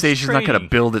Space Station is not going to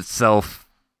build itself.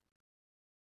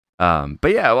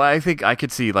 But yeah, well, I think I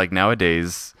could see like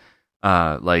nowadays,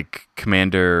 like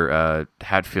Commander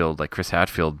Hatfield, like Chris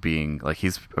Hadfield, being like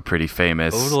he's a pretty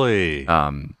famous. Totally.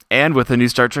 And with a new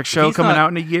Star Trek show coming out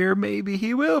in a year, maybe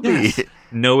he will be. Yes.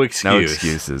 No excuse. No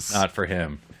excuses. Not for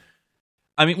him.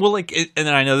 I mean, well, like, and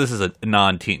then I know this is a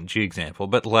non-TNG example,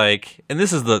 but like, and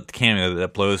this is the cameo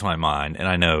that blows my mind, and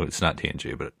I know it's not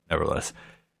TNG, but nevertheless.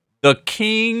 The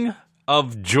King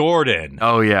of Jordan.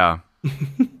 Oh, yeah.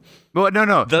 Well,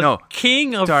 no. The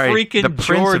King of freaking the Prince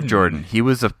Jordan. of Jordan. He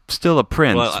was still a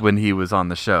prince when he was on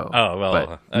the show. Oh,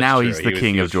 well. But now he's the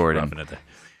King of Jordan.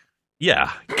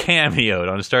 Yeah,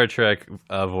 cameoed on Star Trek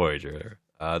Voyager.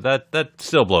 That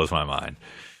still blows my mind.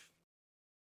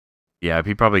 Yeah,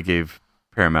 he probably gave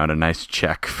Paramount a nice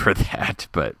check for that,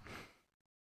 but...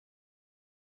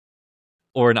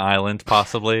 Or an island,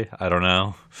 possibly. I don't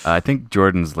know. I think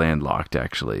Jordan's landlocked,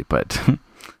 actually, but...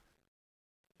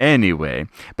 Anyway.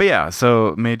 But yeah,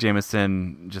 so Mae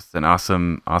Jemison, just an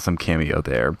awesome cameo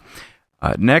there.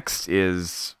 Next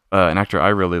is an actor I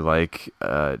really like,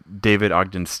 David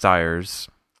Ogden Stiers,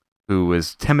 who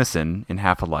was Tennyson in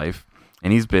Half a Life,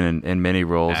 and he's been in many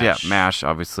roles. MASH. Yeah, MASH,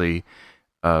 obviously,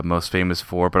 most famous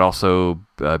for, but also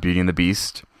Beauty and the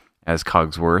Beast as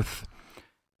Cogsworth,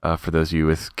 for those of you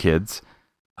with kids.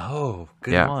 Oh,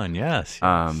 good one. Yes.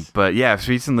 But yeah,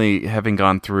 recently having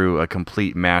gone through a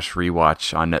complete MASH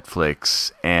rewatch on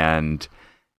Netflix, and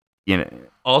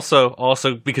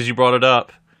also because you brought it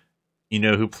up, you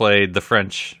know who played the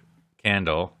French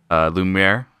Candle?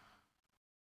 Lumiere.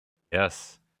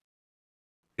 Yes.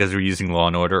 Because we were using Law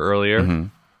and Order earlier. Mm-hmm.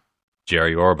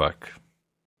 Jerry Orbach.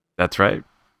 That's right.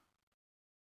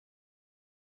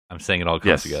 I'm saying it all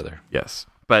comes together. Yes,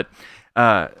 but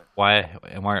why?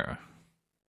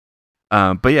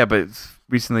 But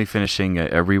recently finishing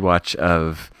a rewatch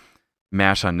of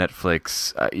MASH on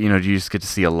Netflix, you just get to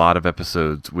see a lot of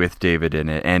episodes with David in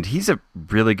it, and he's a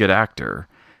really good actor.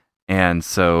 And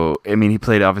so, I mean, he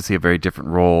played obviously a very different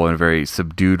role and a very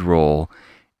subdued role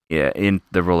in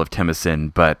the role of Tennyson,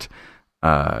 but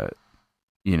I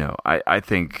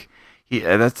think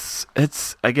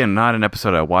it's again not an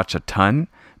episode I watch a ton,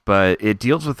 but it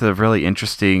deals with a really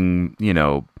interesting,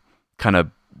 kind of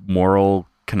moral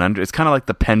conundrum. It's kind of like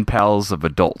the pen pals of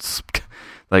adults.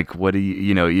 Like, what do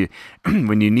you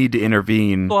when you need to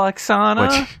intervene?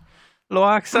 Loxana.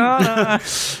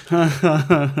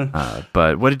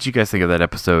 But what did you guys think of that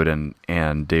episode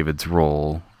and David's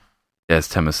role as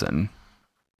Tennyson?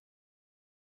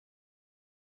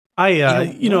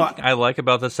 I like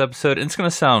about this episode, and it's going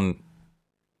to sound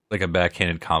like a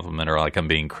backhanded compliment or like I'm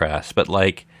being crass, but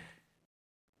like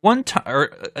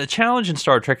a challenge in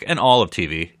Star Trek and all of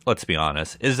TV, let's be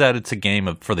honest, is that it's a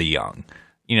game for the young.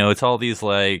 It's all these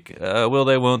like will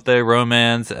they, won't they,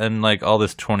 romance, and like all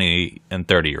this 20 and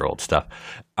 30-year-old stuff,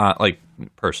 like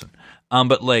person.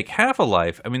 But like Half a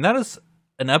Life, I mean, that is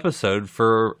an episode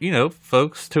for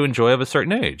folks to enjoy of a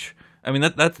certain age. I mean,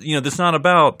 that's that's not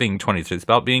about being 23; it's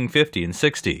about being 50 and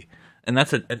 60, and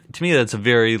that's to me that's a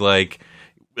very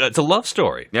it's a love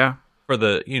story. Yeah, for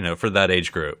the for that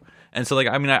age group. And so,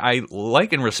 I mean, I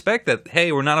like and respect that,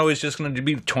 hey, we're not always just going to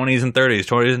be 20s and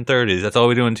 30s. That's all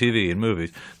we do in TV and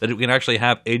movies. That we can actually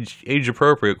have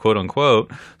age-appropriate,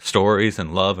 quote-unquote, stories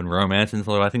and love and romance. And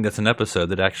so I think that's an episode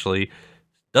that actually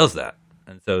does that.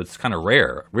 And so it's kind of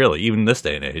rare, really, even this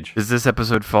day and age. Does this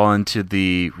episode fall into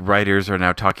the writers are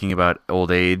now talking about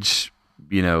old age,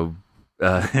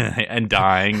 and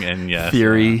dying, and yes,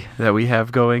 theory that we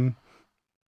have going.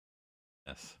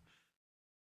 yes.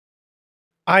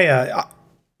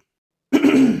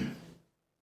 Excuse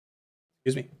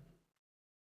me.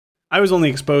 I was only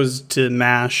exposed to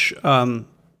MASH from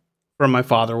my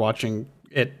father watching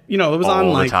it. It was All on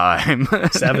the like time.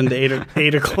 7 to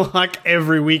 8 o'clock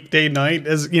every weekday night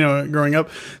as growing up.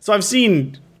 So I've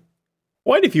seen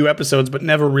quite a few episodes, but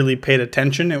never really paid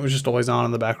attention. It was just always on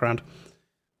in the background.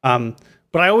 But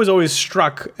I was always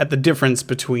struck at the difference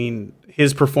between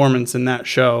his performance in that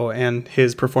show and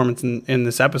his performance in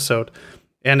this episode.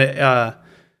 And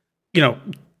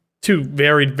two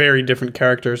very, very different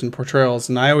characters and portrayals.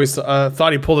 And I always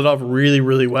thought he pulled it off really,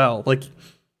 really well. Like,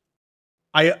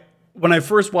 when I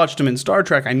first watched him in Star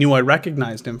Trek, I knew I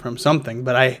recognized him from something,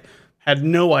 but I had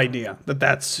no idea that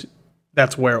that's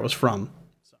where it was from.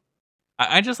 So.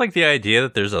 I just like the idea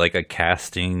that there's like a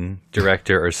casting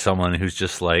director or someone who's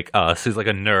just like us, who's like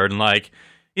a nerd and like,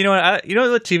 you know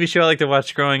what TV show I like to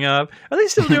watch growing up? Are they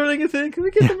still doing anything? Can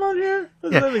we get them on here?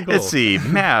 That'd be cool. Let's see.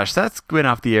 MASH, that's went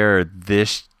off the air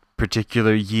this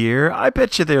particular year. I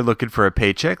bet you they're looking for a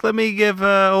paycheck. Let me give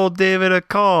old David a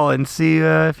call and see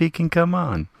if he can come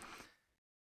on.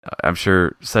 I'm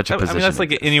sure such a position. I mean, that's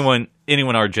like anyone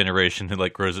our generation who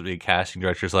like grows up to be a casting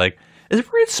director is like, is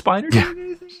Brent Spiner doing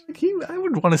anything? Like I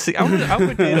would want to see. I would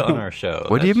need it on our show.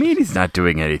 What do you mean he's not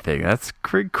doing anything? That's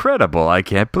incredible. I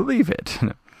can't believe it.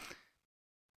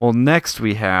 Well, next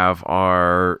we have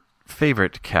our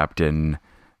favorite captain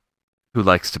who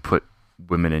likes to put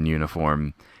women in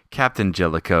uniform, Captain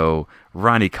Jellicoe,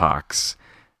 Ronnie Cox.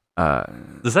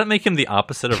 Does that make him the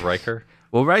opposite of Riker?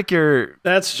 Well, Riker...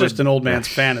 That's just an old man's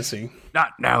fantasy.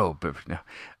 No. But,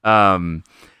 I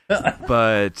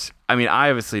mean, I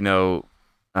obviously know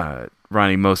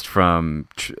Ronnie most from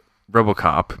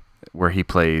RoboCop, where he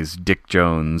plays Dick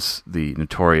Jones, the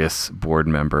notorious board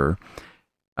member.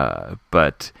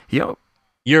 But, You're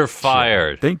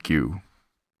fired. Thank you.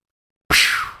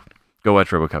 Go watch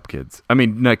RoboCop, kids. I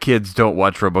mean, no, kids don't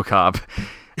watch RoboCop.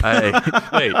 Wait,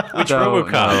 which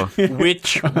RoboCop? No.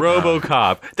 Which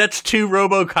RoboCop? That's 2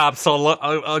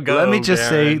 RoboCops ago. Let me just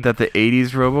say that the 80s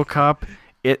RoboCop,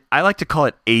 I like to call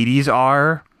it 80s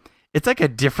R. It's like a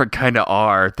different kind of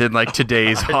R than like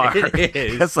today's R. It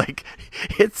is.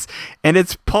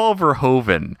 It's Paul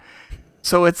Verhoeven.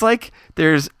 So it's like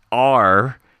there's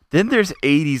R, then there's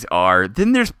 80s R,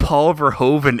 then there's Paul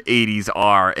Verhoeven 80s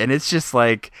R, and it's just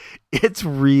like, it's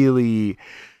really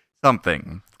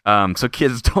something. So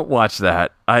kids, don't watch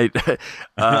that.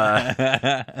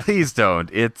 Please don't.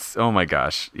 It's, oh my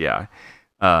gosh. Yeah.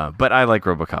 But I like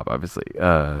RoboCop, obviously,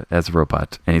 as a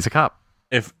robot, and he's a cop.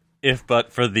 If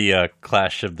but for the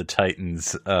Clash of the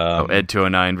Titans, Ed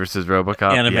 209 versus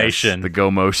RoboCop animation, yes, the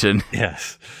Go Motion.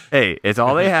 Yes. Hey, it's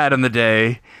all they had in the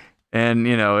day, and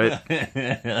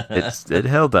it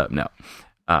held up. No,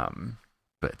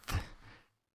 but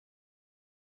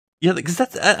yeah, because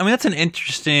that's an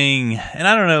interesting, and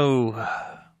I don't know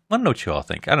what you all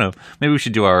think. I don't know. Maybe we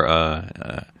should do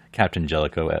our Captain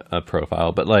Jellicoe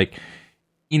profile, but like,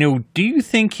 do you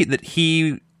think that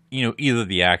he, either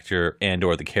the actor and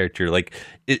or the character, like,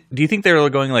 do you think they're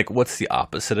going like, what's the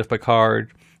opposite of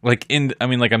Picard? Like I'm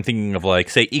thinking of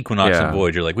like, say, Equinox and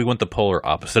Voyager, like we want the polar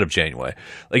opposite of Janeway.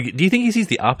 Like, do you think he sees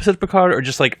the opposite of Picard, or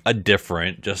just like a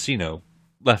different, just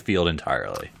left field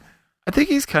entirely? I think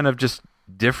he's kind of just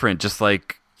different, just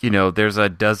like, there's a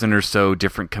dozen or so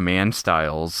different command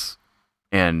styles,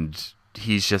 and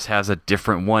he just has a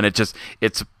different one.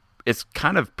 It's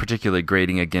kind of particularly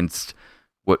grating against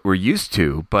what we're used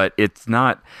to, but it's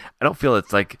not, I don't feel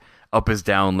it's like up is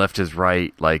down, left is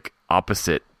right, like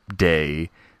opposite day.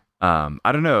 I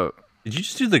don't know. Did you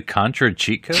just do the Contra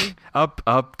cheat code? Up,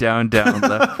 down,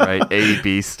 left, right, A,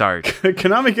 B, start.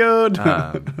 Konami code.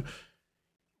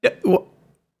 Well,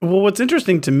 what's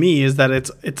interesting to me is that it's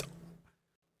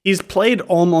he's played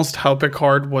almost how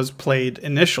Picard was played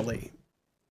initially.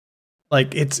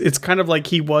 Like it's kind of like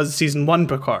he was season 1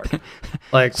 Picard,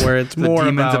 like where it's the more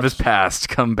demons about of his past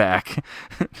come back.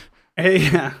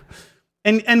 Yeah,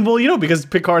 and well, because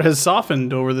Picard has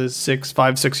softened over the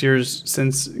 6 years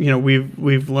since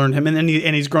we've learned him, and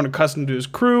he's grown accustomed to his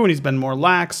crew, and he's been more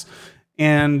lax.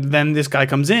 And then this guy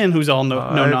comes in who's all no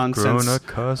nonsense. Grown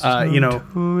accustomed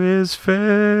to his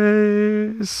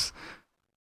face.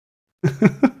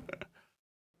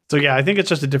 So yeah, I think it's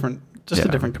just a different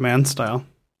command style.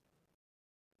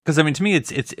 Because to me,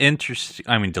 it's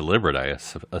interesting. Deliberate. I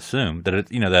assume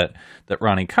that that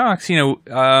Ronnie Cox. I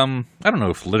don't know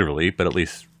if literally, but at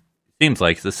least seems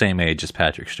like the same age as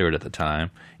Patrick Stewart at the time.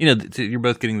 You're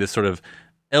both getting this sort of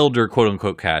elder quote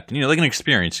unquote captain, like an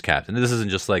experienced captain. This isn't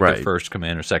just like Right. the first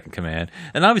command or second command,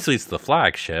 and obviously it's the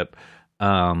flagship.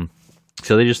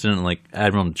 So they just didn't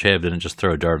Admiral Chev didn't just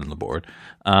throw a dart on the board.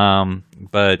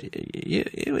 But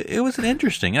it was an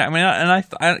interesting. I mean,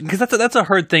 and because that's a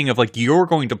hard thing of you're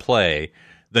going to play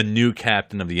the new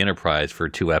captain of the Enterprise for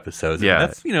 2 episodes. Yeah, And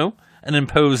that's an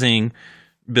imposing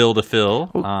bill to fill.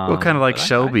 Well, kind of like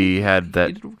Shelby had that,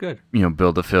 he did good.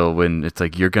 Bill to fill when it's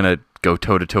you're gonna go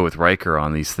toe to toe with Riker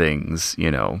on these things,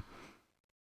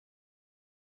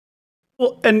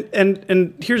 Well,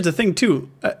 and here's the thing too.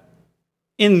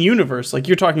 In universe,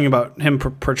 you're talking about him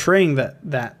portraying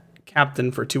that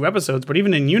captain for 2 episodes, but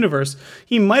even in universe,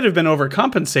 he might have been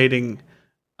overcompensating.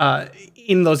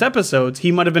 In those episodes,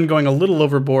 he might have been going a little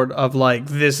overboard of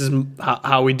this is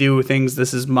how we do things.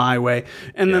 This is my way,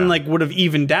 and then would have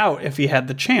evened out if he had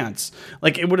the chance.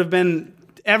 It would have been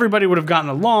everybody would have gotten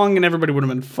along and everybody would have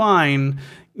been fine.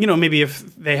 Maybe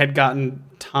if they had gotten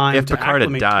time. If to Picard had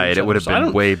acclimate to died, each it would have other.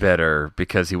 been way better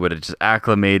because he would have just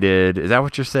acclimated. Is that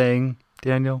what you're saying,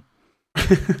 Daniel?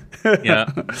 Yeah,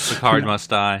 Picard must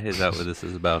die. Is that what this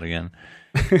is about again?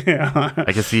 Yeah.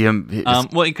 I can see him.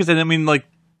 Well, because I mean, I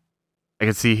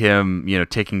could see him,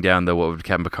 taking down the "What would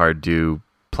Captain Picard do"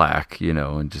 plaque,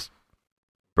 and just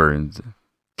burns.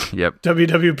 Yep.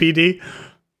 WWPD.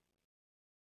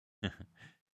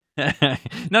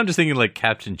 No, I'm just thinking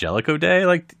Captain Jellicoe Day.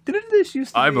 Didn't this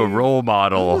used to I'm be, a role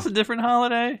model. Is this a different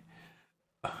holiday?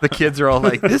 The kids are all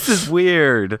like, "This is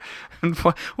weird.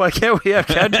 Why can't we have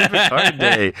Captain Picard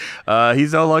Day?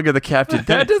 He's no longer the captain.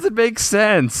 That doesn't make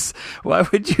sense. Why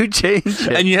would you change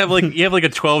it?" And you have a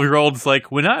 12-year-old.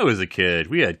 It's when I was a kid,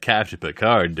 we had Captain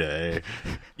Picard Day.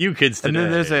 You kids today. And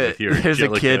then there's a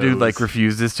kid who Jellicos.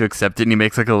 refuses to accept it, and he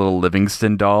makes a little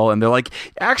Livingston doll, and they're like,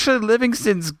 "Actually,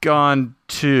 Livingston's gone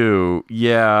too.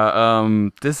 Yeah,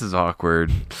 this is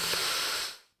awkward."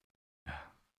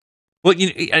 Well,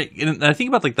 I think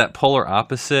about that polar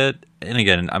opposite, and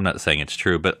again, I'm not saying it's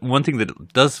true, but one thing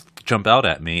that does jump out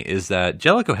at me is that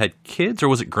Jellicoe had kids, or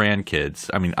was it grandkids?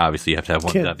 I mean, obviously you have to have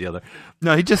one to have the other.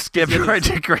 No, he just skipped right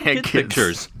to Kid grandkids.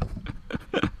 pictures.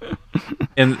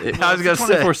 And I was gonna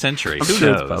say, 24th century. I'm Who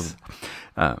sure it's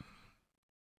knows?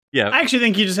 Yeah, I actually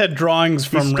think he just had drawings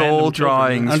from he stole random children.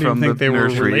 drawings I don't even from think the they were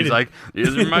nursery. related. He's like,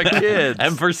 "These are my kids."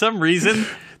 And for some reason,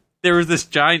 there was this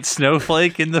giant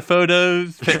snowflake in the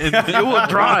photos. You will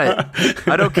draw it.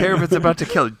 I don't care if it's about to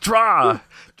kill it. Draw,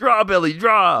 Billy,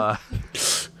 draw.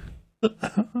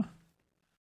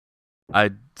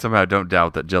 I somehow don't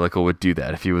doubt that Jellicoe would do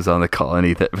that if he was on the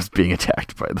colony that was being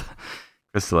attacked by the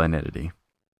crystalline entity.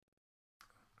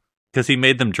 Because he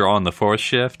made them draw on the 4th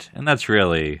shift, and that's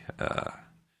really...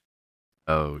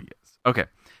 Oh, yes. Okay.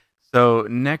 So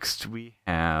next we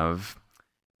have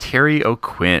Terry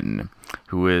O'Quinn,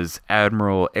 who is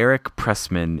Admiral Eric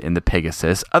Pressman in the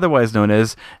Pegasus, otherwise known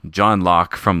as John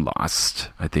Locke from Lost.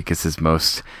 I think is his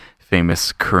most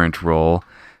famous current role.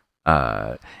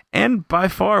 And by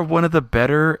far one of the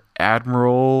better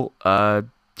Admiral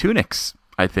tunics,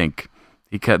 I think.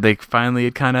 They finally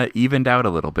had kind of evened out a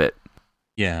little bit.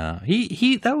 Yeah,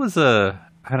 he that was a...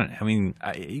 I mean,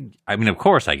 of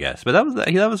course, I guess, but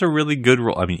that was a really good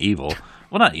role. I mean, evil.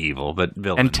 Well, not evil, but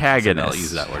villain. Antagonist. I'll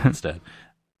use that word instead.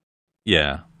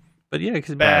 Yeah, but yeah,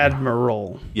 because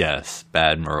Admiral. Yes,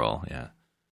 Admiral. Yeah.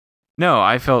 No,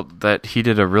 I felt that he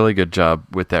did a really good job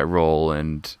with that role,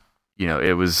 and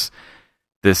it was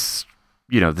this.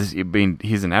 I mean,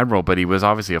 he's an admiral, but he was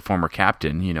obviously a former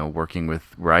captain. Working with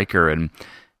Riker,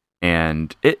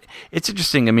 and it's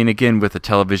interesting. I mean, again, with the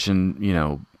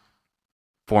television,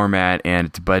 format and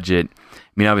its budget. I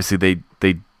mean, obviously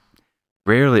they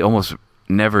rarely, almost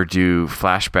never do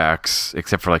flashbacks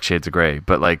except for Shades of Grey,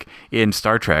 but in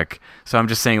Star Trek. So I'm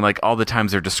just saying all the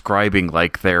times they're describing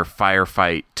their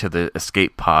firefight to the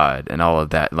escape pod and all of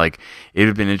that. It would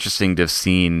have been interesting to have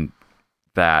seen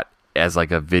that as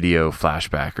a video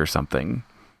flashback or something.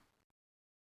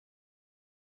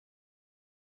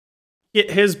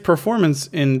 His performance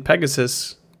in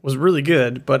Pegasus was really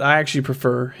good, but I actually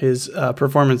prefer his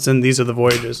performance in These Are the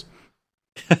Voyages.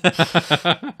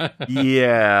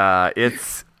 Yeah,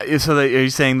 so are you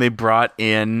saying they brought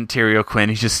in Terry O'Quinn?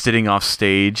 He's just sitting off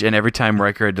stage, and every time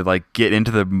Riker had to get into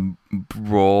the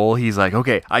role, he's like,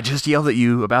 "Okay, I just yelled at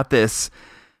you about this,"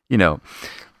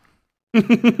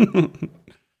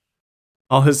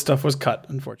 All his stuff was cut,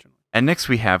 unfortunately. And next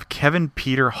we have Kevin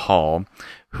Peter Hall,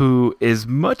 who is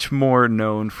much more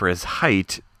known for his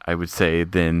height, I would say,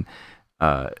 than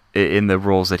in the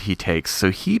roles that he takes.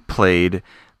 So he played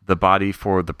the body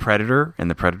for the Predator and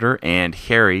the Predator, and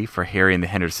Harry for Harry and the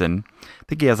Henderson. I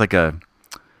think he has a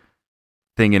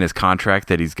thing in his contract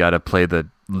that he's got to play the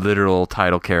literal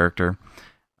title character.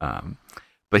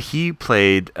 But he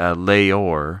played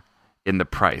Leor in The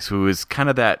Price, who is kind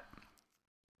of that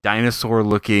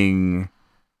dinosaur-looking,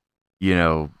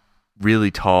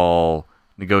 really tall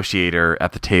negotiator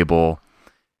at the table.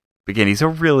 Again, he's a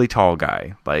really tall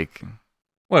guy. Like,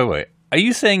 wait. Are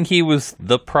you saying he was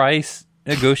the price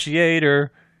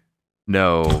negotiator?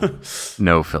 No,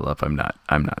 no, Philip. I'm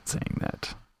not saying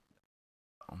that.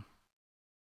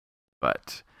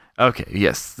 But okay,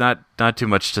 yes, not too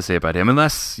much to say about him,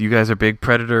 unless you guys are big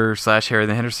Predator / Harry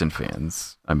the Henderson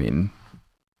fans. I mean,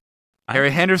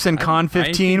 Harry Henderson Con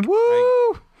 15.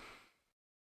 Woo!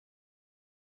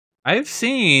 I've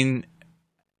seen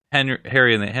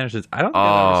Harry and the Hendersons. I don't think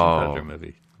I've ever seen Predator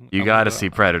movie. You got to see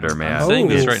Predator, man. I'm saying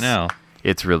this right now.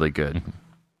 It's really good.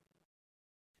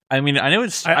 I mean, I know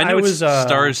it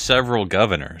stars several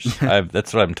governors.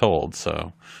 That's what I'm told.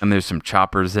 So, and there's some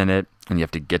choppers in it, and you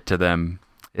have to get to them.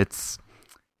 It's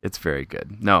very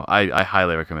good. No, I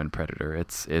highly recommend Predator.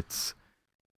 It's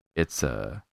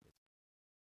tell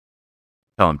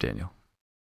him, Daniel.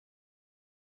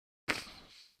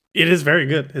 It is very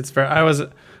good. It's very.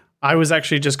 I was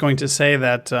actually just going to say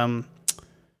that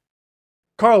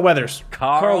Carl Weathers.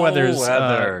 Carl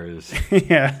Weathers.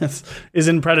 Yes, is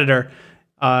in Predator,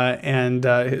 and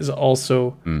is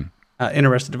also in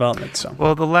Arrested Development. So,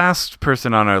 well, the last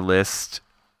person on our list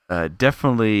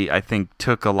definitely, I think,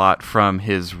 took a lot from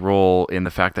his role in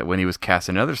the fact that when he was cast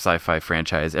in another sci-fi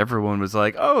franchise, everyone was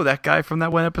like, "Oh, that guy from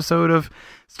that one episode of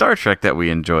Star Trek that we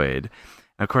enjoyed."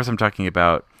 And of course, I'm talking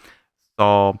about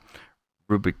Saul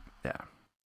Rubinek.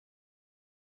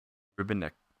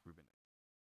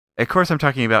 Of course, I'm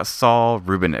talking about Saul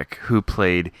Rubinek, who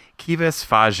played Kivas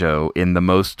Fajo in The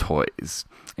Most Toys,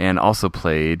 and also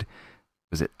played,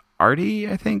 was it Artie,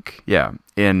 I think? Yeah,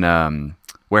 in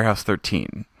Warehouse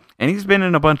 13. And he's been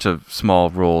in a bunch of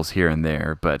small roles here and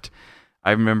there, but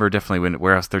I remember definitely when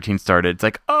Warehouse 13 started, it's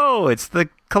like, oh, it's the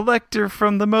collector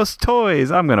from The Most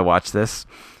Toys. I'm going to watch this.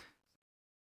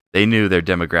 They knew their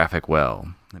demographic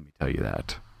well, let me tell you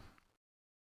that.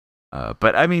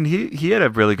 But I mean, he had a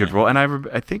really good role, and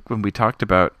I think when we talked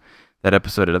about that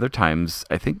episode at other times,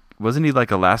 I think wasn't he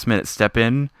like a last minute step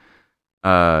in,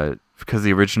 because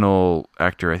the original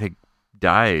actor I think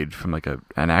died from like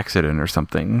an accident or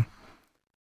something.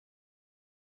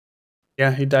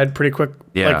 Yeah, he died pretty quick,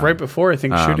 like right before I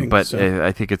think shooting. But so.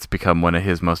 I think it's become one of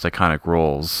his most iconic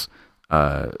roles.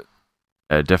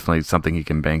 Definitely something he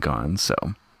can bank on. So.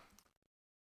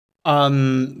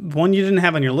 One you didn't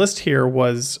have on your list here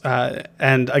was,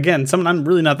 and again, someone I'm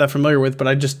really not that familiar with,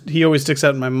 but he always sticks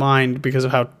out in my mind because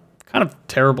of how kind of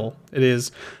terrible it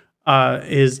is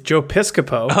Joe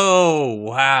Piscopo. Oh,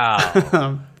 wow.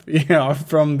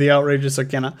 From The Outrageous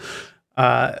Akina,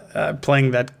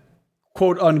 playing that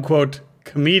quote unquote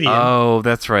comedian. Oh,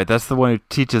 that's right. That's the one who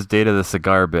teaches Data the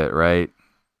cigar bit, right?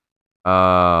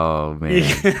 Oh, man.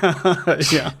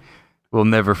 Yeah. We'll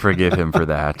never forgive him for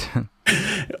that.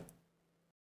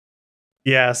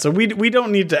 Yeah, so we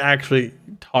don't need to actually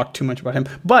talk too much about him.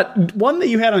 But one that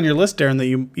you had on your list, Darren, that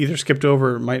you either skipped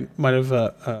over or might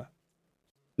have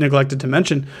neglected to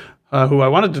mention, who I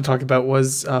wanted to talk about,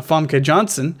 was Famke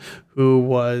Johnson, who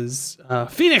was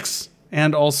Phoenix,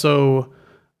 and also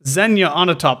Xenia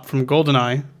Onatopp from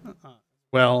GoldenEye,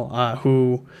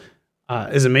 who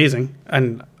is amazing.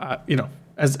 And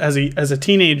as a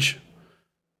teenage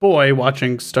boy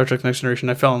watching Star Trek Next Generation,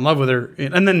 I fell in love with her,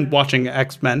 and then watching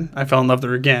X-Men, I fell in love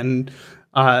with her again.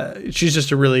 She's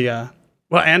just a really and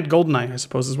GoldenEye, I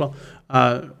suppose, as well.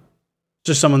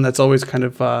 Just someone that's always kind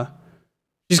of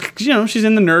she's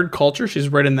in the nerd culture. She's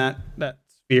right in that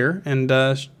sphere,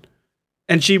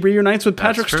 and she reunites with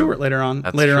Patrick Stewart later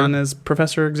on as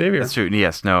Professor Xavier. That's true.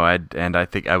 Yes, no, I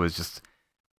think I was just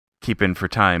keeping for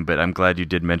time, but I'm glad you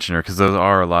did mention her because those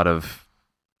are a lot of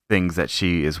things that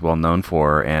she is well known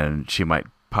for, and she might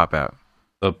pop out.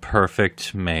 The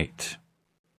perfect mate.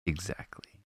 Exactly.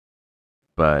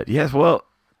 But yes, well,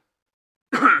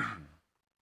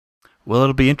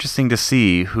 it'll be interesting to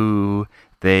see who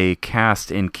they cast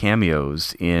in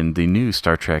cameos in the new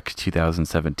Star Trek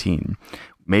 2017.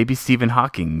 Maybe Stephen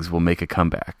Hawking will make a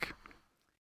comeback.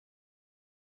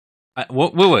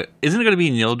 Wait. Isn't it going to be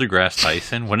Neil deGrasse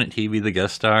Tyson? Wouldn't he be the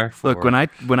guest star? Look, when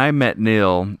I met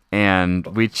Neil and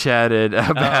we chatted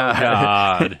about... Oh,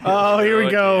 God. Oh, here we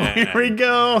go. Yeah. Here we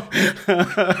go.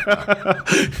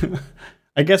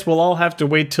 I guess we'll all have to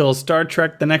wait till Star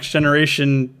Trek The Next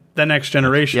Generation.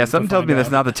 Yeah, something tells me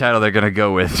that's not the title they're going to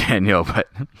go with, Daniel, but...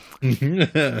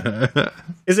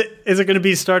 Is it going to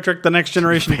be Star Trek The Next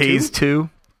Generation Phase 2?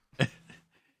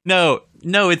 No,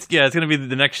 it's going to be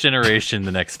The Next Generation,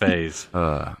 the next phase.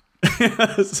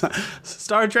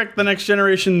 Star Trek: The Next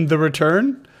Generation: The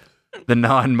Return? The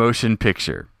non-motion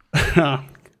picture.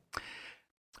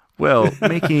 Well,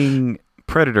 making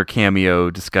Predator cameo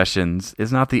discussions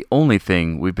is not the only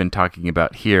thing we've been talking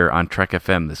about here on Trek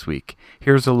FM this week.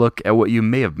 Here's a look at what you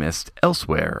may have missed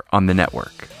elsewhere on the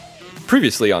network.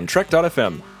 Previously on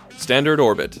Trek.fm, Standard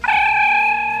Orbit.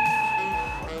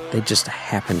 They just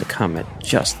happen to come at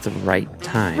just the right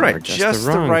time. Right, or just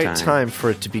the the wrong right time for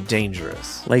it to be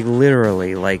dangerous. Like,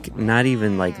 literally, like, not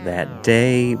even, like, that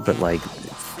day, but, like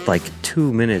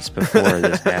 2 minutes before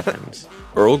this happens.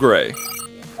 Earl Grey.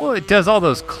 Well, it does all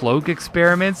those cloak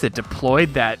experiments. It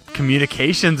deployed that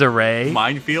communications array.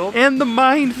 Minefield? And the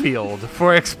minefield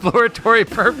for exploratory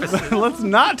purposes. Let's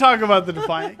not talk about the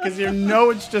Defiant, because you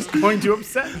know it's just going to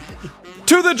upset me.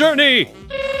 To the journey!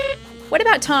 What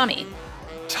about Tommy?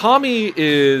 Tommy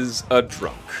is a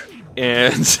drunk.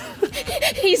 And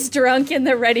He's drunk in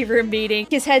the ready room meeting.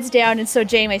 His head's down, and so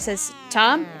Janeway says,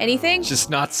 Tom, anything? just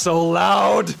not so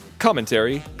loud.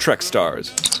 Commentary, Trek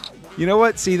Stars. You know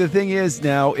what? See, the thing is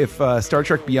now, if Star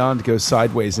Trek Beyond goes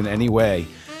sideways in any way,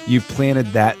 you've planted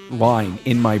that line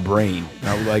in my brain. And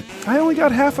I'm like, I only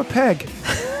got half a peg.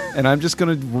 And I'm just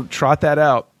going to trot that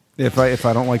out if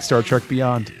I don't like Star Trek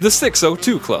Beyond. The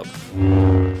 602 Club.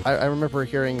 I remember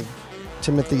hearing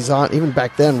Timothy Zahn, even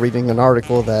back then, reading an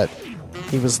article that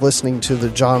he was listening to the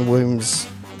John Williams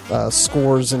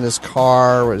scores in his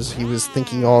car as he was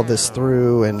thinking all this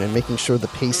through and making sure the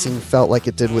pacing felt like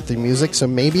it did with the music. So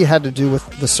maybe it had to do with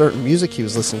the certain music he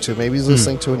was listening to. Maybe he was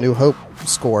listening to a New Hope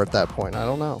score at that point. I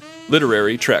don't know.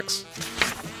 Literary Treks.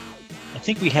 I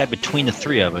think we had between the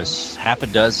three of us half a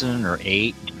dozen or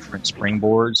 8 different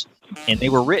springboards, and they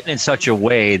were written in such a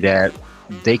way that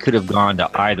they could have gone to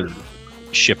either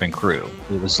ship and crew.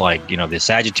 It was like, the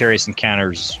Sagittarius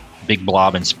encounters big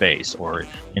blob in space, or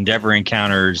Endeavour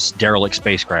encounters derelict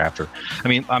spacecraft, or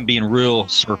I'm being real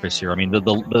surface here.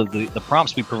 The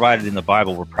prompts we provided in the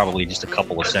Bible were probably just a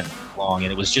couple of sentences long,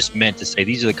 and it was just meant to say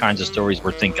these are the kinds of stories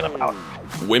we're thinking about.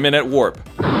 Women at Warp.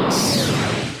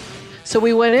 So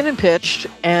we went in and pitched,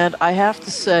 and I have to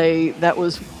say that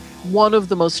was one of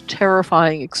the most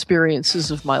terrifying experiences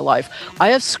of my life. I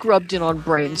have scrubbed in on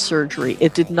brain surgery.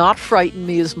 It did not frighten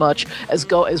me as much as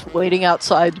waiting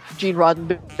outside Gene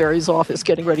Roddenberry's office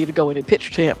getting ready to go in and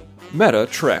pitch to him. Meta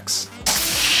Treks.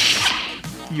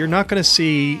 You're not going to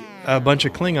see a bunch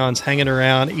of Klingons hanging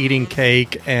around eating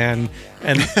cake and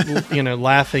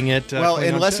laughing at well,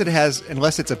 Klingons.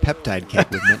 unless it's a peptide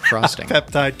cake with mint frosting.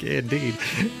 Peptide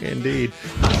cake, indeed.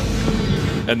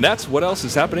 And that's what else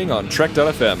is happening on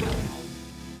Trek.fm.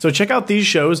 So check out these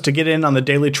shows to get in on the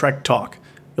daily Trek talk.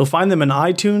 You'll find them in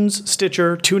iTunes,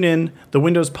 Stitcher, TuneIn, the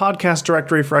Windows Podcast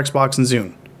Directory for Xbox and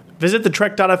Zune. Visit the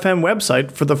Trek.fm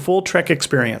website for the full Trek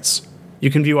experience. You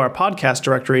can view our podcast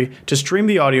directory to stream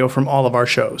the audio from all of our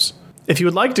shows. If you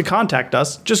would like to contact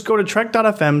us, just go to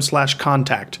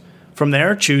trek.fm/contact. From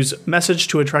there, choose Message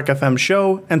to a Trek FM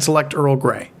show and select Earl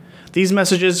Grey. These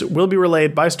messages will be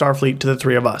relayed by Starfleet to the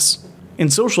three of us. In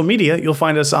social media, you'll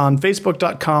find us on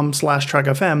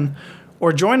facebook.com/trekfm,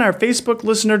 or join our Facebook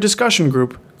listener discussion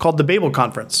group called the Babel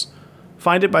Conference.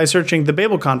 Find it by searching the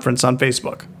Babel Conference on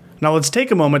Facebook. Now let's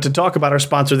take a moment to talk about our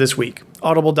sponsor this week,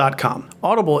 Audible.com.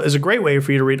 Audible is a great way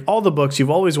for you to read all the books you've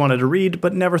always wanted to read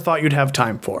but never thought you'd have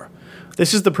time for.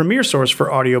 This is the premier source for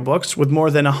audiobooks with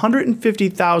more than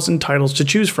 150,000 titles to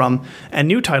choose from and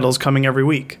new titles coming every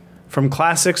week. From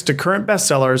classics to current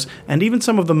bestsellers, and even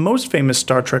some of the most famous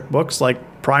Star Trek books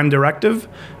like Prime Directive,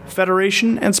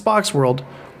 Federation, and Spock's World,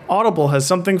 Audible has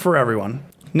something for everyone.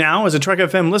 Now, as a Trek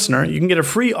FM listener, you can get a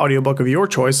free audiobook of your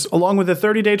choice, along with a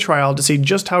 30-day trial to see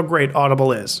just how great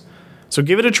Audible is. So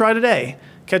give it a try today.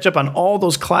 Catch up on all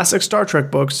those classic Star Trek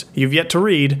books you've yet to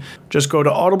read. Just go to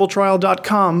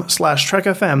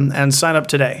audibletrial.com/trekfm and sign up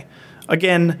today.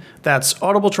 Again, that's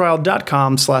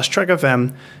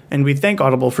audibletrial.com/trekfm, and we thank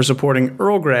Audible for supporting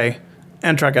Earl Grey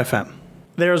and Trek FM.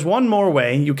 There's one more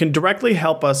way you can directly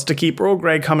help us to keep Earl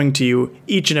Grey coming to you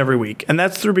each and every week, and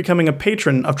that's through becoming a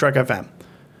patron of Trek FM.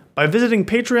 By visiting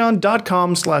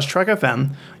patreon.com/trekfm,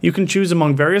 you can choose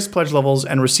among various pledge levels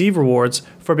and receive rewards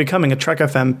for becoming a Trek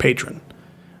FM patron.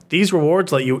 These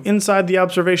rewards let you inside the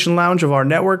observation lounge of our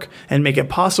network and make it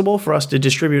possible for us to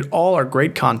distribute all our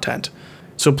great content.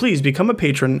 So please become a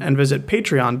patron and visit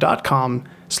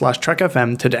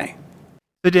patreon.com/trekfm today.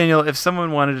 So Daniel, if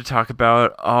someone wanted to talk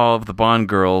about all of the Bond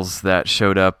girls that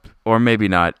showed up, or maybe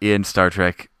not, in Star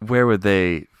Trek, where would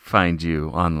they find you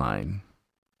online?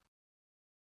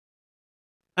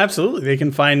 Absolutely. They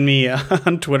can find me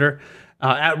on Twitter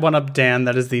at OneUpDan.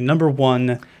 That is the number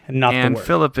one and not the word. And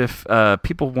Philip, if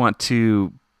people want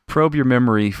to probe your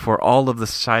memory for all of the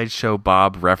Sideshow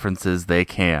Bob references they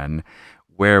can,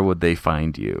 where would they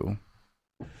find you?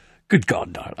 Good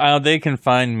God, not. They can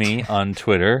find me on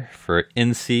Twitter for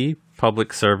NC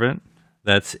Public Servant.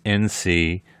 That's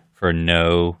NC for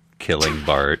no killing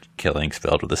Bart, killing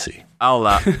spelled with a C. I'll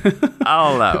allow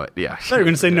it. Yeah. I thought you were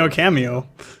going to say no cameo.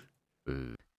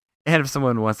 And if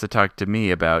someone wants to talk to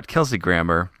me about Kelsey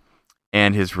Grammer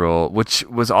and his role, which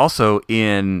was also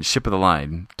in Ship of the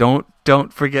Line, don't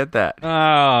forget that.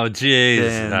 Oh,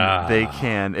 jeez. They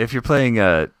can. If you're playing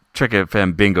a Trek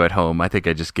FM bingo at home, I think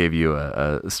I just gave you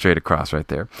a straight across right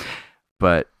there.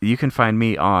 But you can find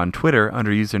me on Twitter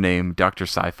under username Dr.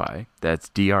 Sci-Fi. That's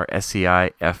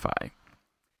DRSCIFI.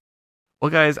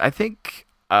 Well, guys, I think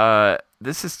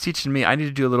this is teaching me I need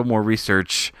to do a little more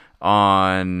research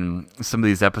on some of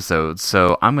these episodes.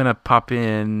 So I'm going to pop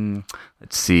in,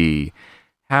 let's see,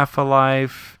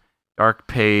 Half-Alife, Dark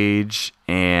Page,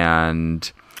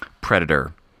 and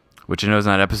Predator, which I know is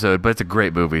not an episode, but it's a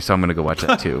great movie, so I'm going to go watch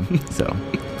that too. So,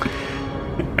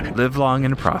 live long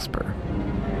and prosper.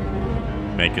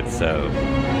 Make it so.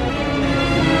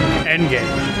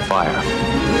 Endgame. Fire.